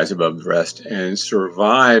indeed rise above the rest and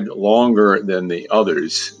survived longer than the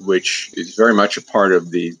others, which is very much a part of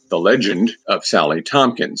the legend of Sally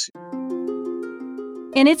Tompkins.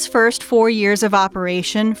 In its first 4 years of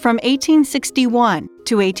operation, from 1861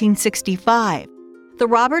 to 1865, the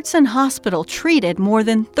Robertson Hospital treated more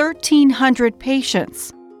than 1,300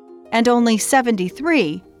 patients, and only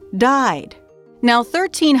 73 died. Now,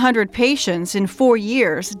 1,300 patients in 4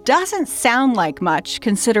 years doesn't sound like much,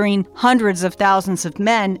 considering hundreds of thousands of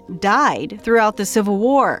men died throughout the Civil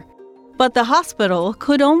War. But the hospital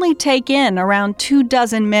could only take in around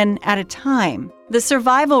 24 men at a time. The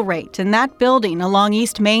survival rate in that building along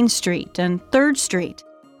East Main Street and 3rd Street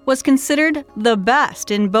was considered the best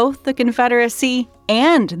in both the Confederacy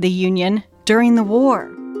and the Union during the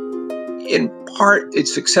war. In part,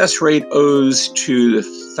 its success rate owes to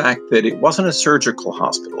the fact that it wasn't a surgical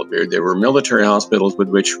hospital. There were military hospitals with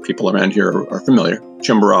which people around here are familiar.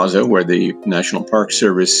 Chimborazo, where the National Park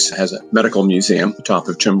Service has a medical museum, the top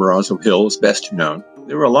of Chimborazo Hill is best known.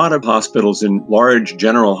 There were a lot of hospitals, in large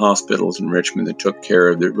general hospitals in Richmond, that took care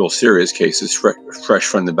of the real serious cases fresh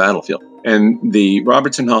from the battlefield. And the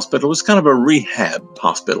Robertson Hospital was kind of a rehab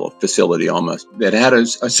hospital facility almost. It had a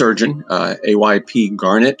surgeon, A.Y.P.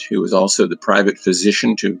 Garnett, who was also the private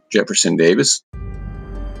physician to Jefferson Davis.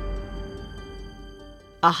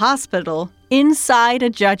 A hospital inside a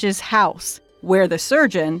judge's house, where the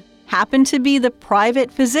surgeon happened to be the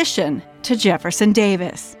private physician to Jefferson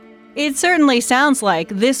Davis. It certainly sounds like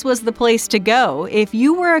this was the place to go if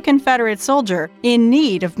you were a Confederate soldier in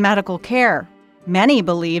need of medical care. Many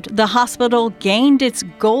believed the hospital gained its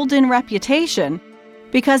golden reputation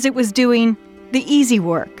because it was doing the easy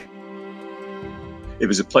work. It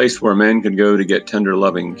was a place where men could go to get tender,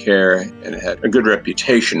 loving care, and it had a good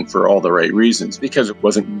reputation for all the right reasons because it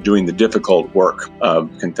wasn't doing the difficult work of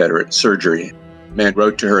Confederate surgery. Men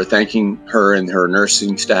wrote to her thanking her and her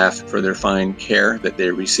nursing staff for their fine care that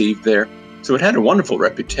they received there. So it had a wonderful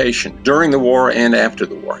reputation during the war and after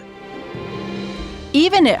the war.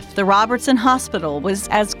 Even if the Robertson Hospital was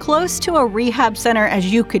as close to a rehab center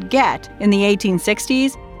as you could get in the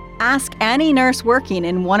 1860s, ask any nurse working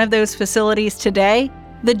in one of those facilities today,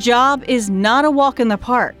 the job is not a walk in the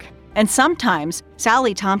park. And sometimes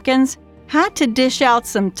Sally Tompkins had to dish out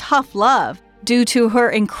some tough love due to her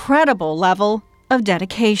incredible level of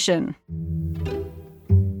dedication.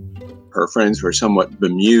 Her friends were somewhat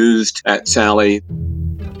bemused at Sally.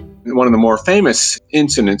 One of the more famous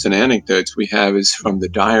incidents and anecdotes we have is from the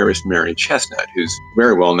diarist Mary Chestnut, whose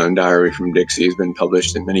very well-known diary from Dixie has been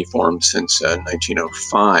published in many forms since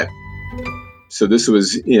 1905. So this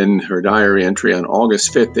was in her diary entry on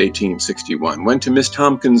August 5th, 1861. Went to Miss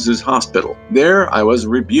Tompkins's hospital. There I was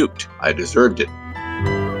rebuked. I deserved it.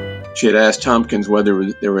 She had asked Tompkins whether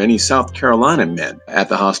there were any South Carolina men at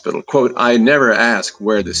the hospital. Quote, "I never ask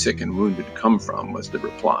where the sick and wounded come from," was the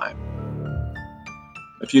reply.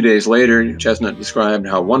 A few days later, Chesnut described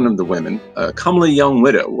how one of the women, a comely young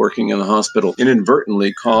widow working in the hospital,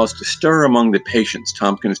 inadvertently caused a stir among the patients.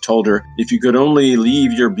 Tompkins told her, "If you could only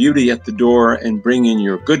leave your beauty at the door and bring in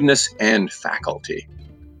your goodness and faculty."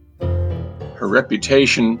 Her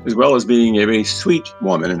reputation, as well as being a very sweet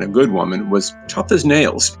woman and a good woman, was tough as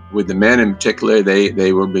nails. With the men in particular,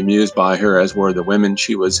 they were bemused by her, as were the women.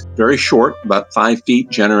 She was very short, about 5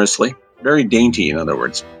 feet generously. Very dainty, in other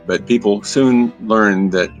words. But people soon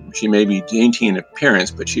learned that she may be dainty in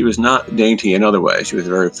appearance, but she was not dainty in other ways. She was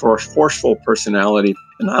a very forceful personality.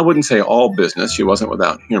 And I wouldn't say all business. She wasn't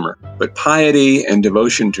without humor. But piety and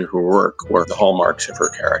devotion to her work were the hallmarks of her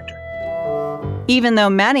character. Even though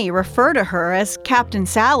many refer to her as Captain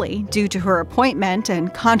Sally due to her appointment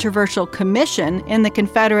and controversial commission in the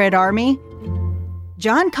Confederate Army,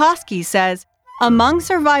 John Koski says, among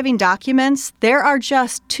surviving documents, there are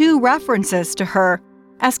just 2 references to her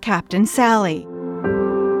as Captain Sally.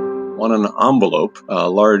 One in an envelope, a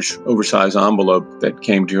large oversized envelope that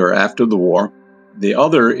came to her after the war. The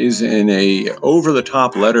other is in a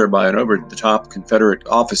over-the-top letter by an over-the-top Confederate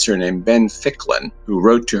officer named Ben Ficklin, who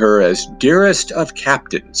wrote to her as dearest of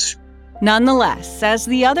captains. Nonetheless, as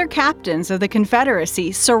the other captains of the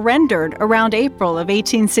Confederacy surrendered around April of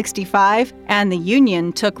 1865 and the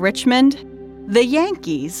Union took Richmond, the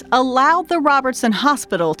Yankees allowed the Robertson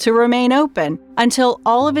Hospital to remain open until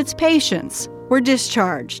all of its patients were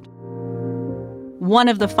discharged. One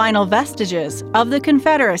of the final vestiges of the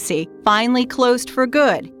Confederacy finally closed for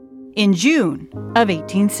good in June of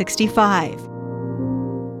 1865.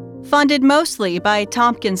 Funded mostly by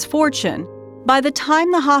Tompkins' fortune, by the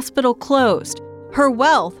time the hospital closed, her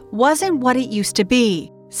wealth wasn't what it used to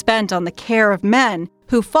be, spent on the care of men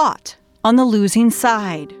who fought on the losing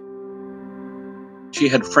side. She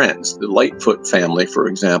had friends. The Lightfoot family, for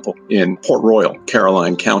example, in Port Royal,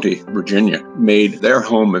 Caroline County, Virginia, made their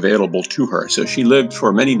home available to her. So she lived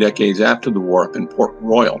for many decades after the war up in Port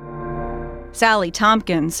Royal. Sally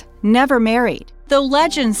Tompkins never married, though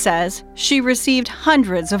legend says she received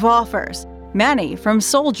hundreds of offers, many from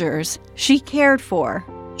soldiers she cared for.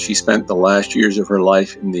 She spent the last years of her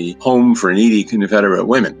life in the home for needy Confederate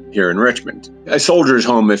women here in Richmond. A soldier's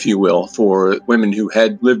home, if you will, for women who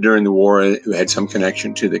had lived during the war, who had some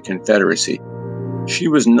connection to the Confederacy. She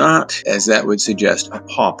was not, as that would suggest, a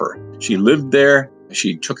pauper. She lived there,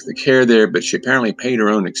 she took the care there, but she apparently paid her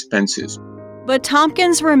own expenses. But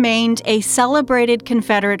Tompkins remained a celebrated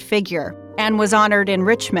Confederate figure and was honored in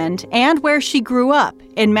Richmond and where she grew up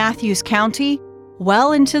in Matthews County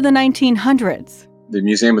well into the 1900s. The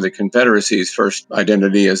Museum of the Confederacy's first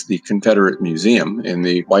identity as the Confederate Museum in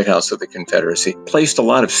the White House of the Confederacy placed a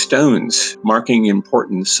lot of stones marking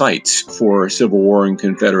important sites for Civil War and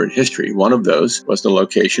Confederate history. One of those was the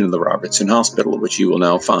location of the Robertson Hospital, which you will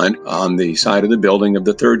now find on the side of the building of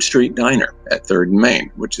the 3rd Street Diner at 3rd and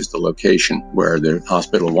Main, which is the location where the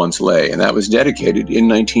hospital once lay. And that was dedicated in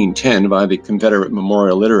 1910 by the Confederate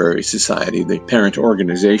Memorial Literary Society, the parent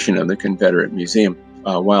organization of the Confederate Museum,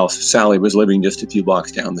 while Sally was living just a few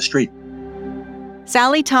blocks down the street.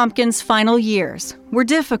 Sally Tompkins' final years were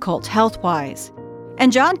difficult health-wise,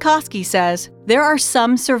 and John Koski says there are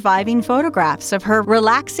some surviving photographs of her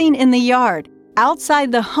relaxing in the yard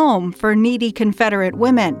outside the home for needy Confederate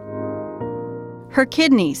women. Her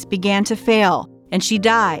kidneys began to fail, and she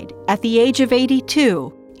died at the age of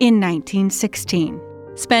 82 in 1916,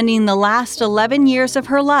 spending the last 11 years of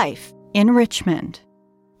her life in Richmond.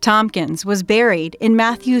 Tompkins was buried in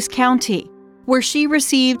Matthews County, where she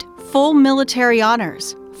received full military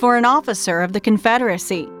honors for an officer of the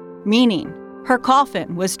Confederacy, meaning her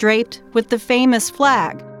coffin was draped with the famous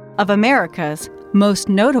flag of America's most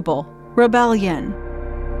notable rebellion.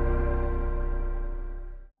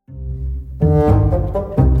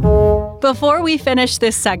 Before we finish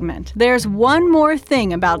this segment, there's one more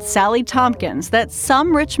thing about Sally Tompkins that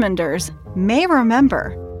some Richmonders may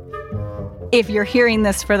remember. If you're hearing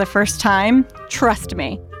this for the first time, trust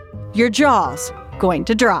me, your jaw's going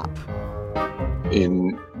to drop.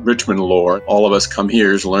 In Richmond lore, all of us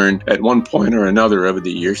come-heres learned at one point or another over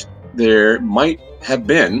the years, there might have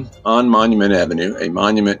been on Monument Avenue a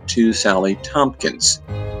monument to Sally Tompkins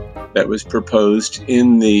that was proposed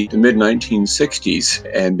in the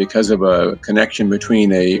mid-1960s. And because of a connection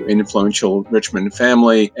between an influential Richmond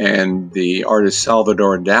family and the artist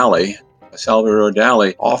Salvador Dali, Salvador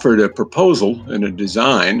Dali offered a proposal and a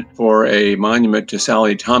design for a monument to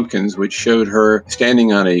Sally Tompkins, which showed her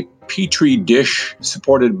standing on a petri dish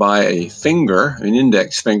supported by a finger, an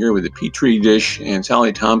index finger with a petri dish, and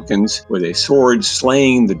Sally Tompkins with a sword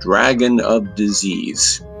slaying the dragon of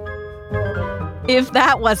disease. If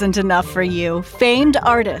that wasn't enough for you, famed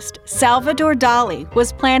artist Salvador Dali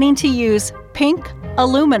was planning to use pink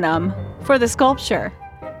aluminum for the sculpture.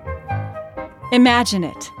 Imagine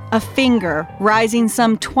it, a finger rising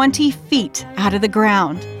some 20 feet out of the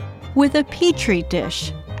ground, with a petri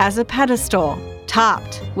dish as a pedestal,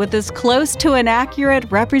 topped with as close to an accurate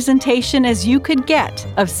representation as you could get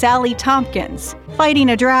of Sally Tompkins fighting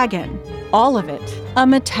a dragon. All of it a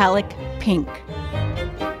metallic pink.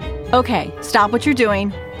 Okay, stop what you're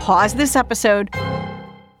doing, pause this episode.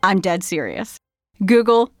 I'm dead serious.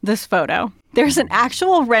 Google this photo. There's an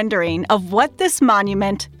actual rendering of what this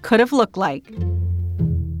monument could have looked like.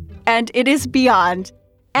 And it is beyond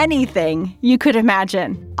anything you could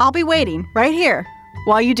imagine. I'll be waiting right here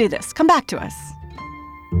while you do this. Come back to us.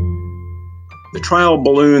 The trial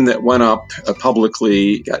balloon that went up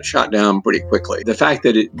publicly got shot down pretty quickly. The fact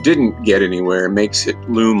that it didn't get anywhere makes it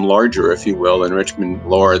loom larger, if you will, in Richmond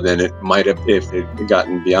lore than it might have if it had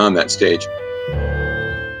gotten beyond that stage.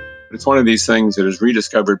 It's one of these things that is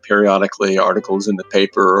rediscovered periodically, articles in the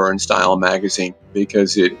paper or in Style magazine,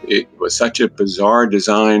 because it was such a bizarre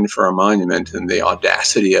design for a monument, and the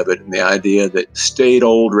audacity of it and the idea that staid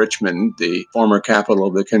old Richmond, the former capital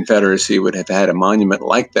of the Confederacy, would have had a monument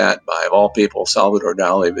like that by, of all people, Salvador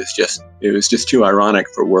Dali was just too ironic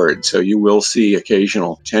for words. So you will see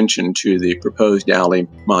occasional attention to the proposed Dali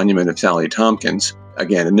monument of Sally Tompkins.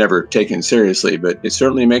 Again, never taken seriously, but it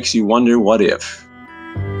certainly makes you wonder what if.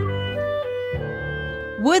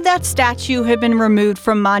 Would that statue have been removed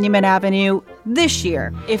from Monument Avenue this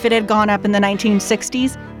year if it had gone up in the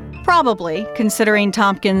 1960s? Probably, considering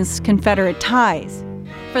Tompkins' Confederate ties.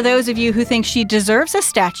 For those of you who think she deserves a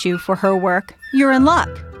statue for her work, you're in luck.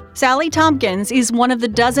 Sally Tompkins is one of the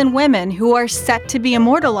dozen women who are set to be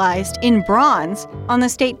immortalized in bronze on the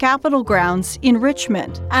state capitol grounds in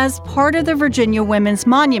Richmond as part of the Virginia Women's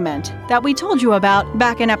Monument that we told you about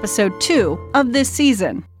back in episode 2 of this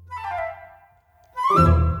season.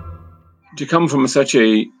 To come from such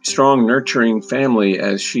a strong, nurturing family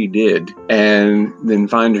as she did, and then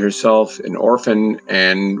find herself an orphan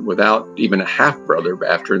and without even a half-brother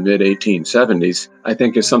after the mid-1870s, I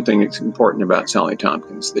think is something that's important about Sally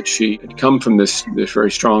Tompkins, that she had come from this very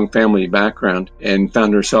strong family background and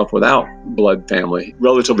found herself without blood family,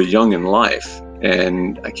 relatively young in life.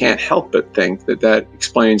 And I can't help but think that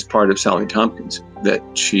explains part of Sally Tompkins, that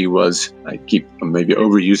she was, I keep maybe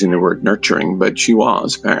overusing the word nurturing, but she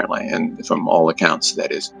was apparently, and from all accounts,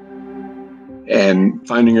 that is. And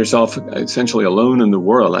finding herself essentially alone in the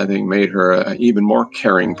world, I think, made her an even more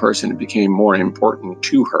caring person. It became more important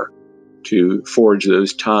to her to forge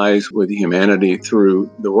those ties with humanity through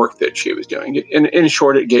the work that she was doing. In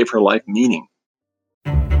short, it gave her life meaning.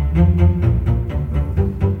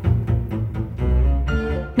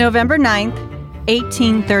 November 9th,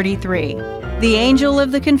 1833. The Angel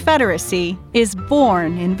of the Confederacy is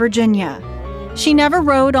born in Virginia. She never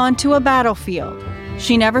rode onto a battlefield.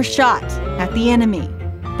 She never shot at the enemy.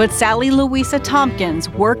 But Sally Louisa Tompkins'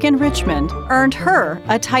 work in Richmond earned her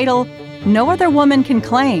a title no other woman can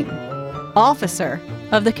claim: Officer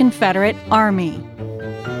of the Confederate Army.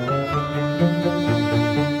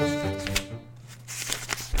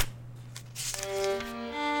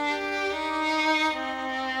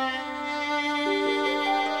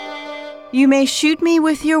 You may shoot me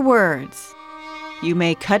with your words. You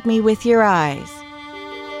may cut me with your eyes.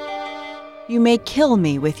 You may kill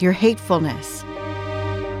me with your hatefulness.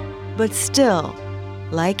 But still,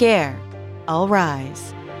 like air, I'll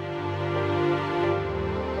rise.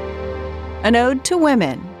 An ode to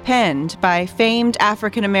women penned by famed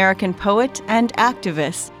African-American poet and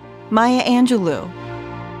activist Maya Angelou.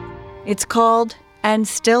 It's called And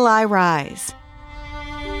Still I Rise.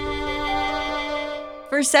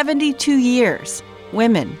 For 72 years,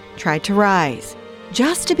 women tried to rise,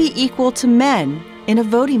 just to be equal to men in a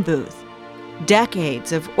voting booth.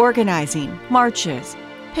 Decades of organizing, marches,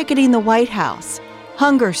 picketing the White House,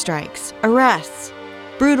 hunger strikes, arrests,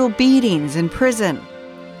 brutal beatings in prison.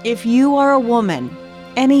 If you are a woman,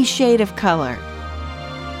 any shade of color,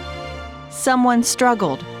 someone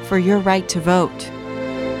struggled for your right to vote.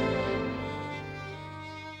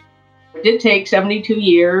 It did take 72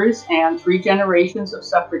 years and 3 generations of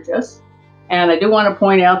suffragists. And I do want to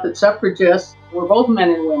point out that suffragists were both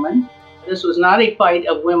men and women. This was not a fight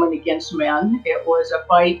of women against men. It was a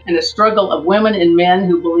fight and a struggle of women and men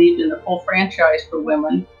who believed in the full franchise for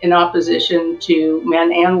women in opposition to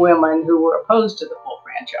men and women who were opposed to the full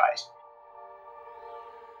franchise.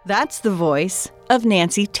 That's the voice of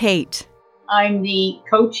Nancy Tate. I'm the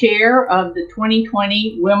co-chair of the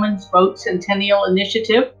 2020 Women's Vote Centennial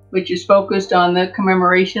Initiative, which is focused on the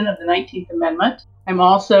commemoration of the 19th Amendment. I'm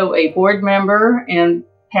also a board member and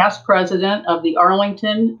past president of the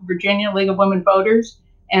Arlington, Virginia League of Women Voters,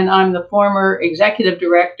 and I'm the former executive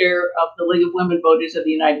director of the League of Women Voters of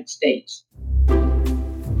the United States.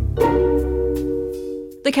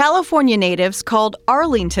 The California natives called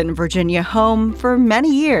Arlington, Virginia home for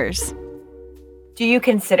many years. Do you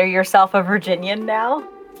consider yourself a Virginian now?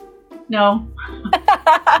 No,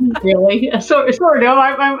 really. Sort of.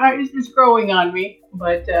 It's growing on me,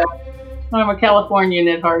 but I'm a Californian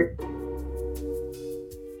at heart.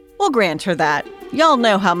 We'll grant her that. Y'all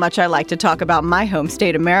know how much I like to talk about my home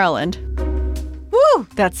state of Maryland. Woo,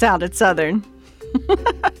 that sounded Southern.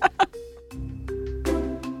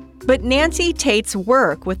 But Nancy Tate's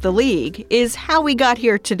work with the League is how we got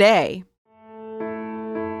here today.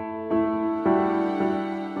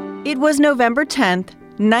 It was November 10th,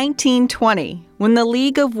 1920, when the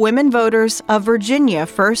League of Women Voters of Virginia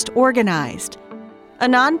first organized, a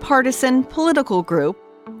nonpartisan political group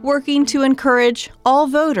working to encourage all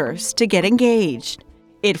voters to get engaged.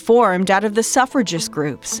 It formed out of the suffragist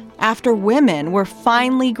groups after women were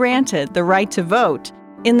finally granted the right to vote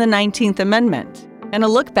in the 19th Amendment. And a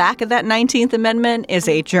look back at that 19th Amendment is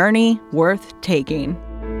a journey worth taking.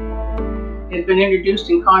 It had been introduced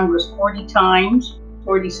in Congress 40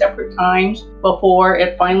 separate times before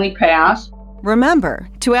it finally passed. Remember,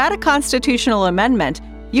 to add a constitutional amendment,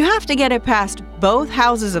 you have to get it past both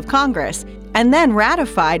houses of Congress and then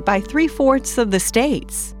ratified by 3/4 of the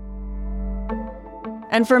states.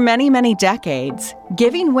 And for many, many decades,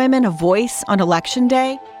 giving women a voice on Election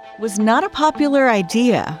Day was not a popular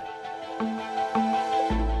idea.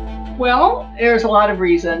 Well, there's a lot of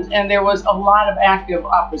reasons, and there was a lot of active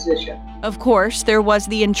opposition. Of course, there was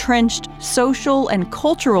the entrenched social and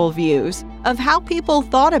cultural views of how people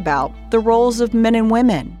thought about the roles of men and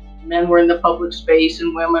women. Men were in the public space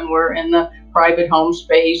and women were in the private home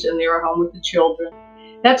space, and they were home with the children.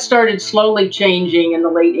 That started slowly changing in the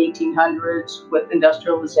late 1800s with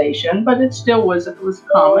industrialization, but it still was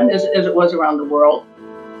common as it was around the world.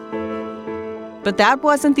 But that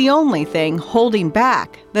wasn't the only thing holding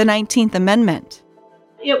back the 19th Amendment.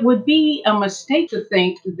 It would be a mistake to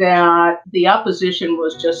think that the opposition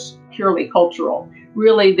was just purely cultural.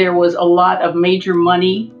 Really, there was a lot of major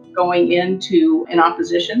money going into an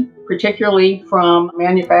opposition, particularly from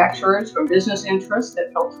manufacturers, from business interests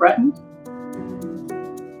that felt threatened.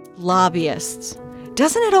 Lobbyists.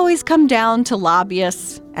 Doesn't it always come down to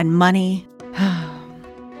lobbyists and money?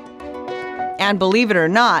 And believe it or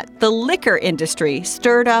not, the liquor industry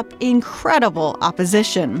stirred up incredible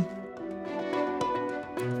opposition.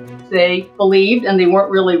 They believed, and they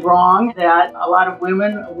weren't really wrong, that a lot of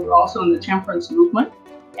women were also in the temperance movement.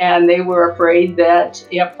 And they were afraid that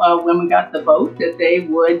if women got the vote, that they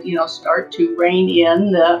would, start to rein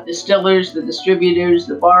in the distillers, the distributors,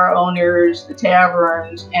 the bar owners, the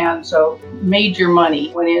taverns. And so major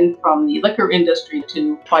money went in from the liquor industry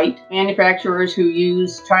to fight manufacturers who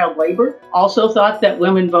use child labor. Also thought that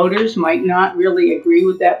women voters might not really agree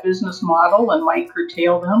with that business model and might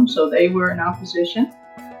curtail them, so they were in opposition.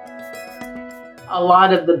 A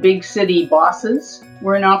lot of the big city bosses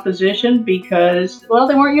were in opposition because,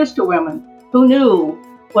 they weren't used to women. Who knew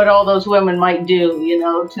what all those women might do,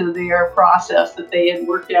 to their process that they had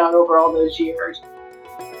worked out over all those years.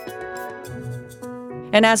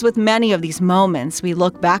 And as with many of these moments we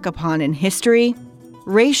look back upon in history,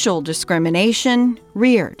 racial discrimination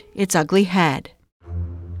reared its ugly head.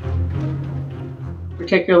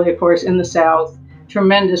 Particularly, of course, in the South,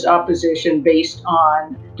 tremendous opposition based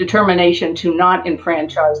on determination to not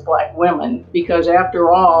enfranchise Black women, because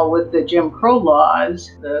after all, with the Jim Crow laws,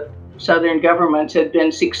 the Southern governments had been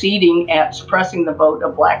succeeding at suppressing the vote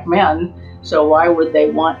of Black men, so why would they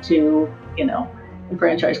want to,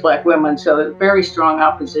 enfranchise Black women? So very strong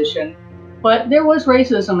opposition. But there was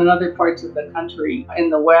racism in other parts of the country. In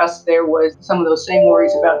the West, there was some of those same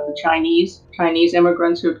worries about the Chinese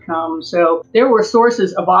immigrants who'd come. So there were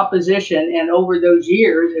sources of opposition, and over those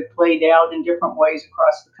years, it played out in different ways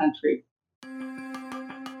across the country.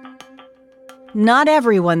 Not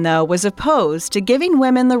everyone, though, was opposed to giving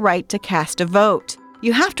women the right to cast a vote.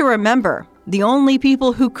 You have to remember, the only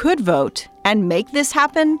people who could vote and make this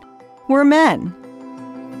happen were men.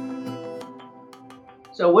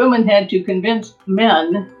 So women had to convince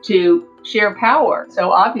men to share power.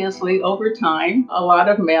 So obviously, over time, a lot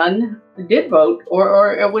of men did vote,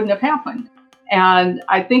 or it wouldn't have happened. And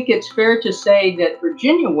I think it's fair to say that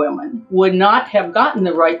Virginia women would not have gotten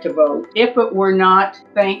the right to vote if it were not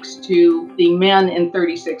thanks to the men in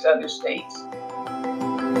 36 other states.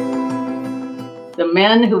 The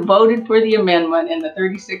men who voted for the amendment in the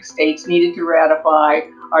 36 states needed to ratify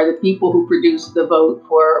are the people who produced the vote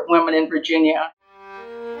for women in Virginia.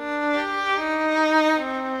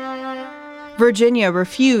 Virginia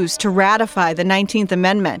refused to ratify the 19th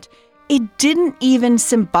Amendment. It didn't even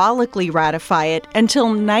symbolically ratify it until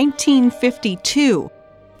 1952,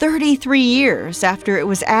 33 years after it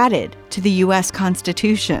was added to the U.S.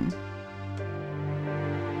 Constitution.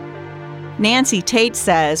 Nancy Tate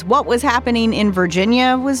says what was happening in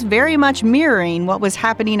Virginia was very much mirroring what was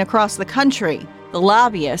happening across the country. The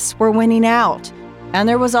lobbyists were winning out, and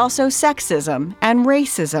there was also sexism and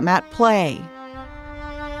racism at play.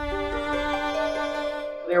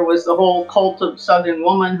 There was the whole cult of Southern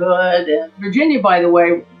womanhood. And Virginia, by the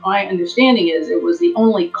way, my understanding is it was the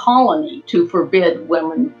only colony to forbid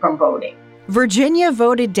women from voting. Virginia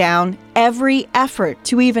voted down every effort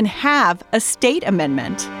to even have a state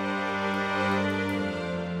amendment.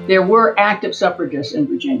 There were active suffragists in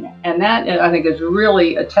Virginia, and that, I think, is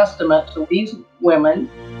really a testament to these women.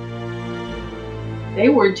 They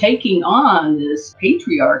were taking on this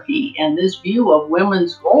patriarchy and this view of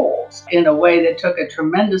women's roles in a way that took a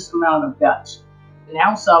tremendous amount of guts.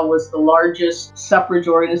 Nassau was the largest suffrage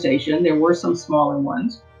organization. There were some smaller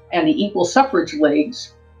ones, and the Equal Suffrage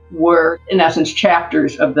Leagues were, in essence,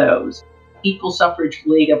 chapters of those. Equal Suffrage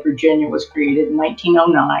League of Virginia was created in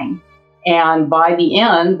 1909, and by the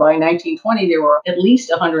end, by 1920, there were at least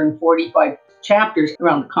 145 chapters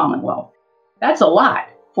around the Commonwealth. That's a lot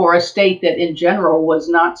for a state that in general was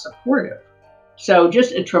not supportive. So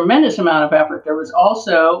just a tremendous amount of effort. There was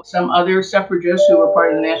also some other suffragists who were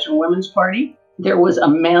part of the National Women's Party. There was a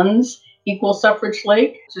men's Equal Suffrage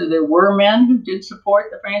League. So there were men who did support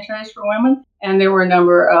the franchise for women. And there were a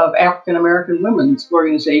number of African American women's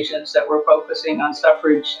organizations that were focusing on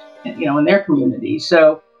suffrage, in their communities.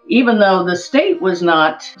 So even though the state was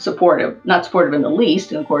not supportive in the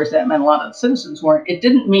least, and of course that meant a lot of the citizens weren't, it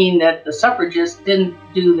didn't mean that the suffragists didn't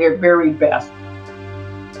do their very best.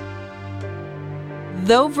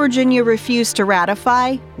 Though Virginia refused to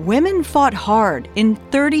ratify, women fought hard in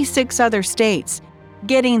 36 other states,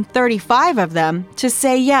 getting 35 of them to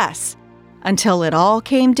say yes, until it all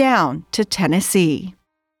came down to Tennessee.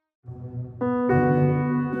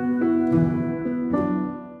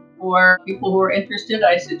 For people who are interested,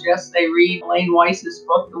 I suggest they read Elaine Weiss's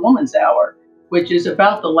book, The Woman's Hour, which is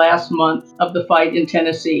about the last month of the fight in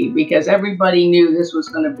Tennessee, because everybody knew this was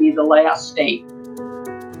going to be the last state.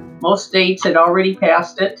 Most states had already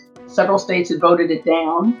passed it. Several states had voted it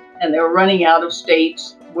down, and they were running out of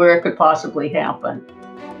states where it could possibly happen.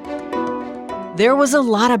 There was a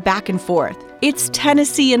lot of back and forth. It's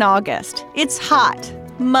Tennessee in August. It's hot,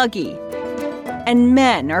 muggy, and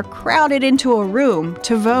men are crowded into a room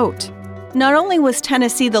to vote. Not only was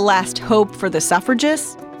Tennessee the last hope for the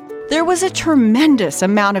suffragists, there was a tremendous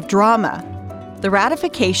amount of drama. The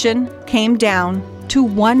ratification came down to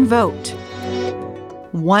one vote.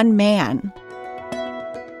 One man.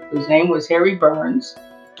 His name was Harry Burns,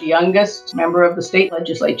 the youngest member of the state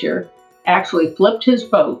legislature, actually flipped his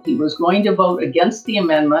vote. He was going to vote against the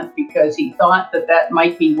amendment because he thought that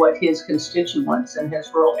might be what his constituents in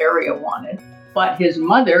his rural area wanted. But his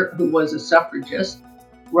mother, who was a suffragist,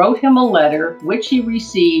 wrote him a letter which he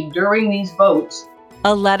received during these votes.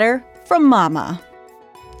 A letter from Mama.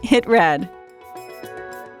 It read,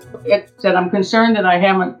 It said, "I'm concerned that I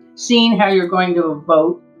haven't seen how you're going to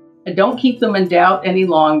vote. Don't keep them in doubt any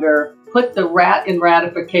longer. Put the rat in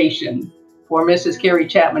ratification for Mrs. Carrie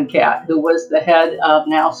Chapman Catt, who was the head of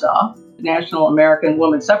Nassau, the National American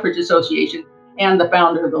Women's Suffrage Association, and the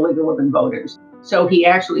founder of the League of Women Voters." So he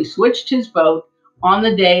actually switched his vote on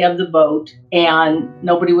the day of the vote, and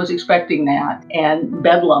nobody was expecting that, and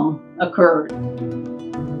bedlam occurred.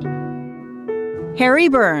 Harry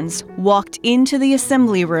Burns walked into the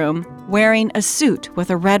assembly room wearing a suit with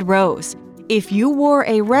a red rose. If you wore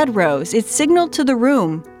a red rose, it signaled to the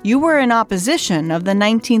room you were in opposition of the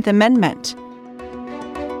 19th Amendment.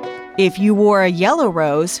 If you wore a yellow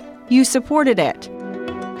rose, you supported it.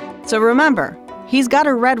 So remember, he's got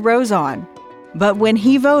a red rose on. But when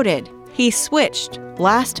he voted, he switched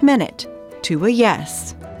last minute to a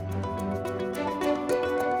yes.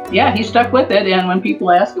 Yeah, he stuck with it, and when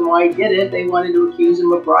people asked him why he did it, they wanted to accuse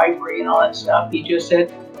him of bribery and all that stuff. He just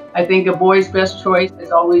said, "I think a boy's best choice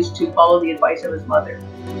is always to follow the advice of his mother."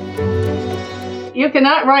 You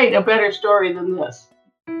cannot write a better story than this.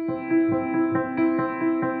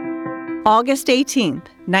 August 18,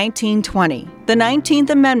 1920, the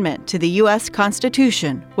 19th Amendment to the U.S.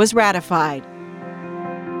 Constitution was ratified,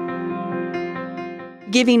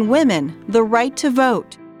 giving women the right to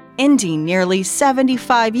vote, ending nearly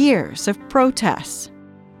 75 years of protests.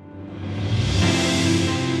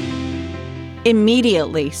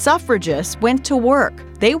 Immediately, suffragists went to work.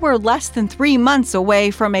 They were less than 3 months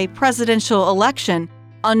away from a presidential election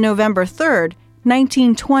on November 3,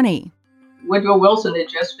 1920. Woodrow Wilson had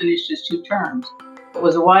just finished his 2 terms. It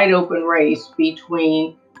was a wide open race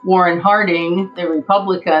between Warren Harding, the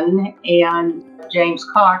Republican, and James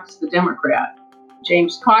Cox, the Democrat.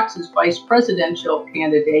 James Cox's vice presidential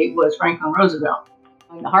candidate was Franklin Roosevelt.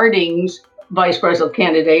 And Harding's vice presidential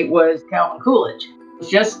candidate was Calvin Coolidge. It was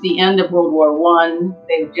just the end of World War I.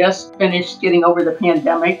 They just finished getting over the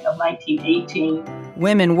pandemic of 1918.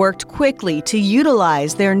 Women worked quickly to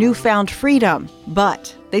utilize their newfound freedom,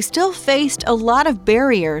 but they still faced a lot of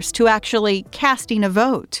barriers to actually casting a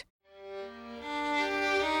vote.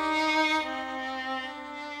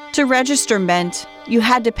 To register meant you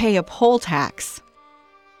had to pay a poll tax.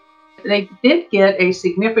 They did get a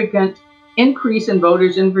significant increase in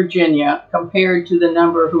voters in Virginia compared to the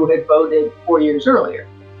number who had voted 4 years earlier.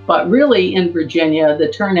 But really in Virginia, the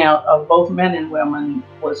turnout of both men and women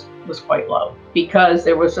was quite low because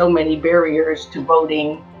there were so many barriers to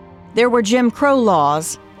voting. There were Jim Crow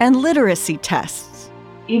laws and literacy tests.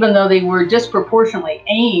 Even though they were disproportionately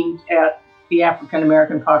aimed at the African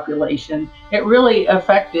American population, it really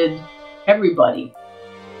affected everybody.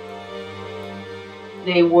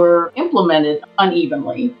 They were implemented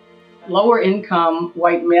unevenly. Lower income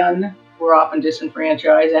white men were often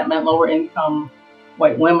disenfranchised. That meant lower income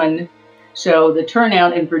white women. So the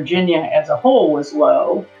turnout in Virginia as a whole was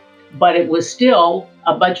low, but it was still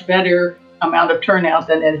a much better amount of turnout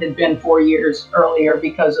than it had been 4 years earlier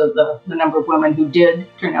because of the number of women who did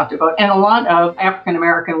turn out to vote. And a lot of African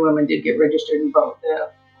American women did get registered and vote. The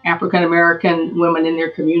African American women in their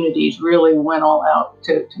communities really went all out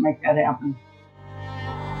to make that happen.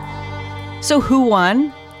 So who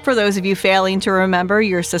won? For those of you failing to remember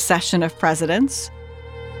your succession of presidents.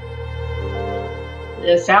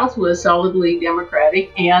 The South was solidly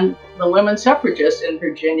Democratic, and the women suffragists in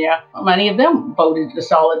Virginia, many of them voted a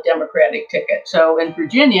solid Democratic ticket. So in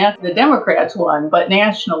Virginia, the Democrats won, but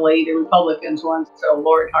nationally, the Republicans won, so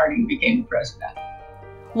Lord Harding became the president.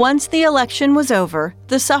 Once the election was over,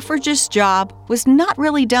 the suffragists' job was not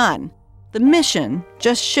really done. The mission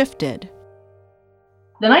just shifted.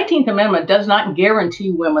 The 19th Amendment does not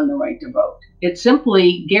guarantee women the right to vote. It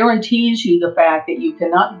simply guarantees you the fact that you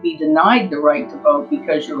cannot be denied the right to vote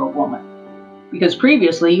because you're a woman. Because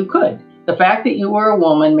previously you could. The fact that you were a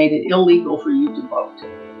woman made it illegal for you to vote.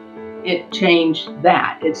 It changed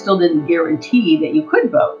that. It still didn't guarantee that you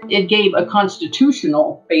could vote. It gave a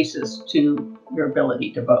constitutional basis to your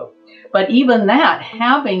ability to vote. But even that,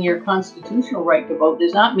 having your constitutional right to vote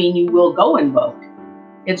does not mean you will go and vote.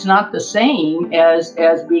 It's not the same as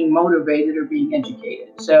being motivated or being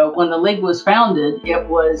educated. So when the League was founded, it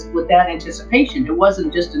was with that anticipation. It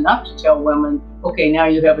wasn't just enough to tell women, okay, now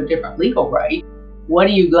you have a different legal right. What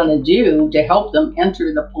are you going to do to help them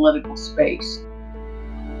enter the political space?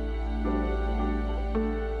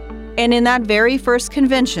 And in that very first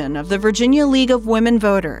convention of the Virginia League of Women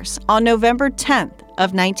Voters on November 10th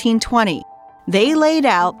of 1920, they laid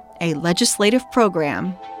out a legislative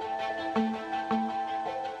program.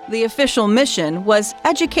 The official mission was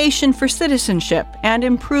education for citizenship and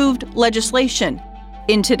improved legislation.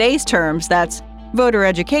 In today's terms, that's voter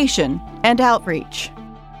education and outreach.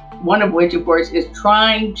 One of which, of course, is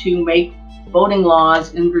trying to make voting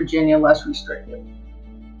laws in Virginia less restrictive.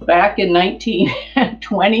 Back in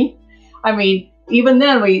 1920, even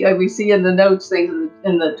then we see in the notes things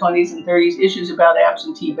in the 20s and 30s, issues about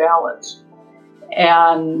absentee ballots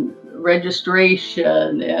and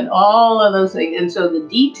registration and all of those things. And so the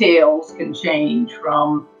details can change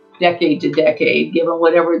from decade to decade, given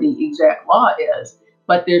whatever the exact law is.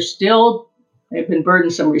 But they've been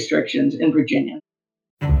burdensome restrictions in Virginia.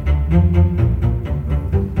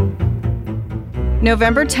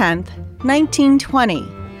 November 10th, 1920.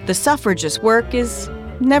 The suffragist work is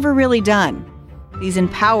never really done. These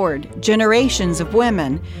empowered generations of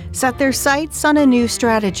women set their sights on a new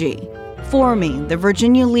strategy, forming the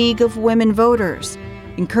Virginia League of Women Voters,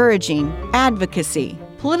 encouraging advocacy,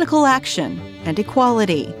 political action, and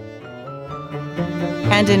equality.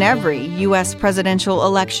 And in every U.S. presidential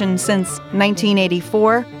election since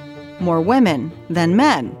 1984, more women than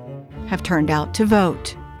men have turned out to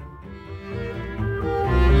vote.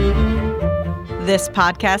 This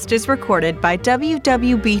podcast is recorded by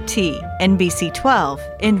WWBT NBC 12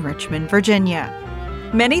 in Richmond, Virginia.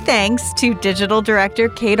 Many thanks to Digital Director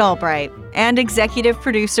Kate Albright and Executive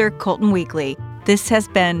Producer Colton Weekly. This has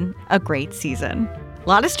been a great season. A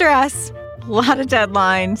lot of stress, a lot of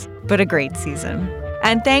deadlines, but a great season.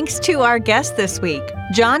 And thanks to our guest this week,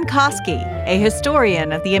 John Koski, a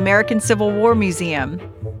historian of the American Civil War Museum,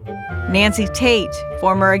 Nancy Tate,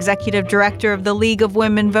 former Executive Director of the League of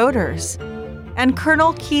Women Voters, and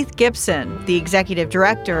Colonel Keith Gibson, the Executive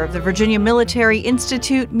Director of the Virginia Military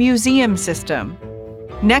Institute Museum System.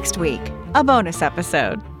 Next week, a bonus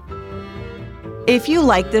episode. If you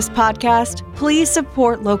like this podcast, please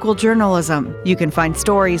support local journalism. You can find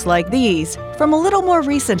stories like these from a little more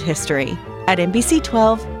recent history at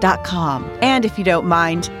NBC12.com. And if you don't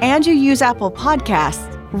mind, and you use Apple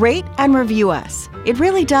Podcasts, rate and review us. It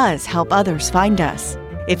really does help others find us.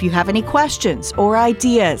 If you have any questions or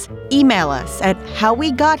ideas, email us at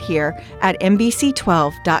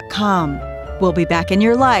howwegothere@NBC12.com. We'll be back in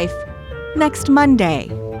your life next Monday.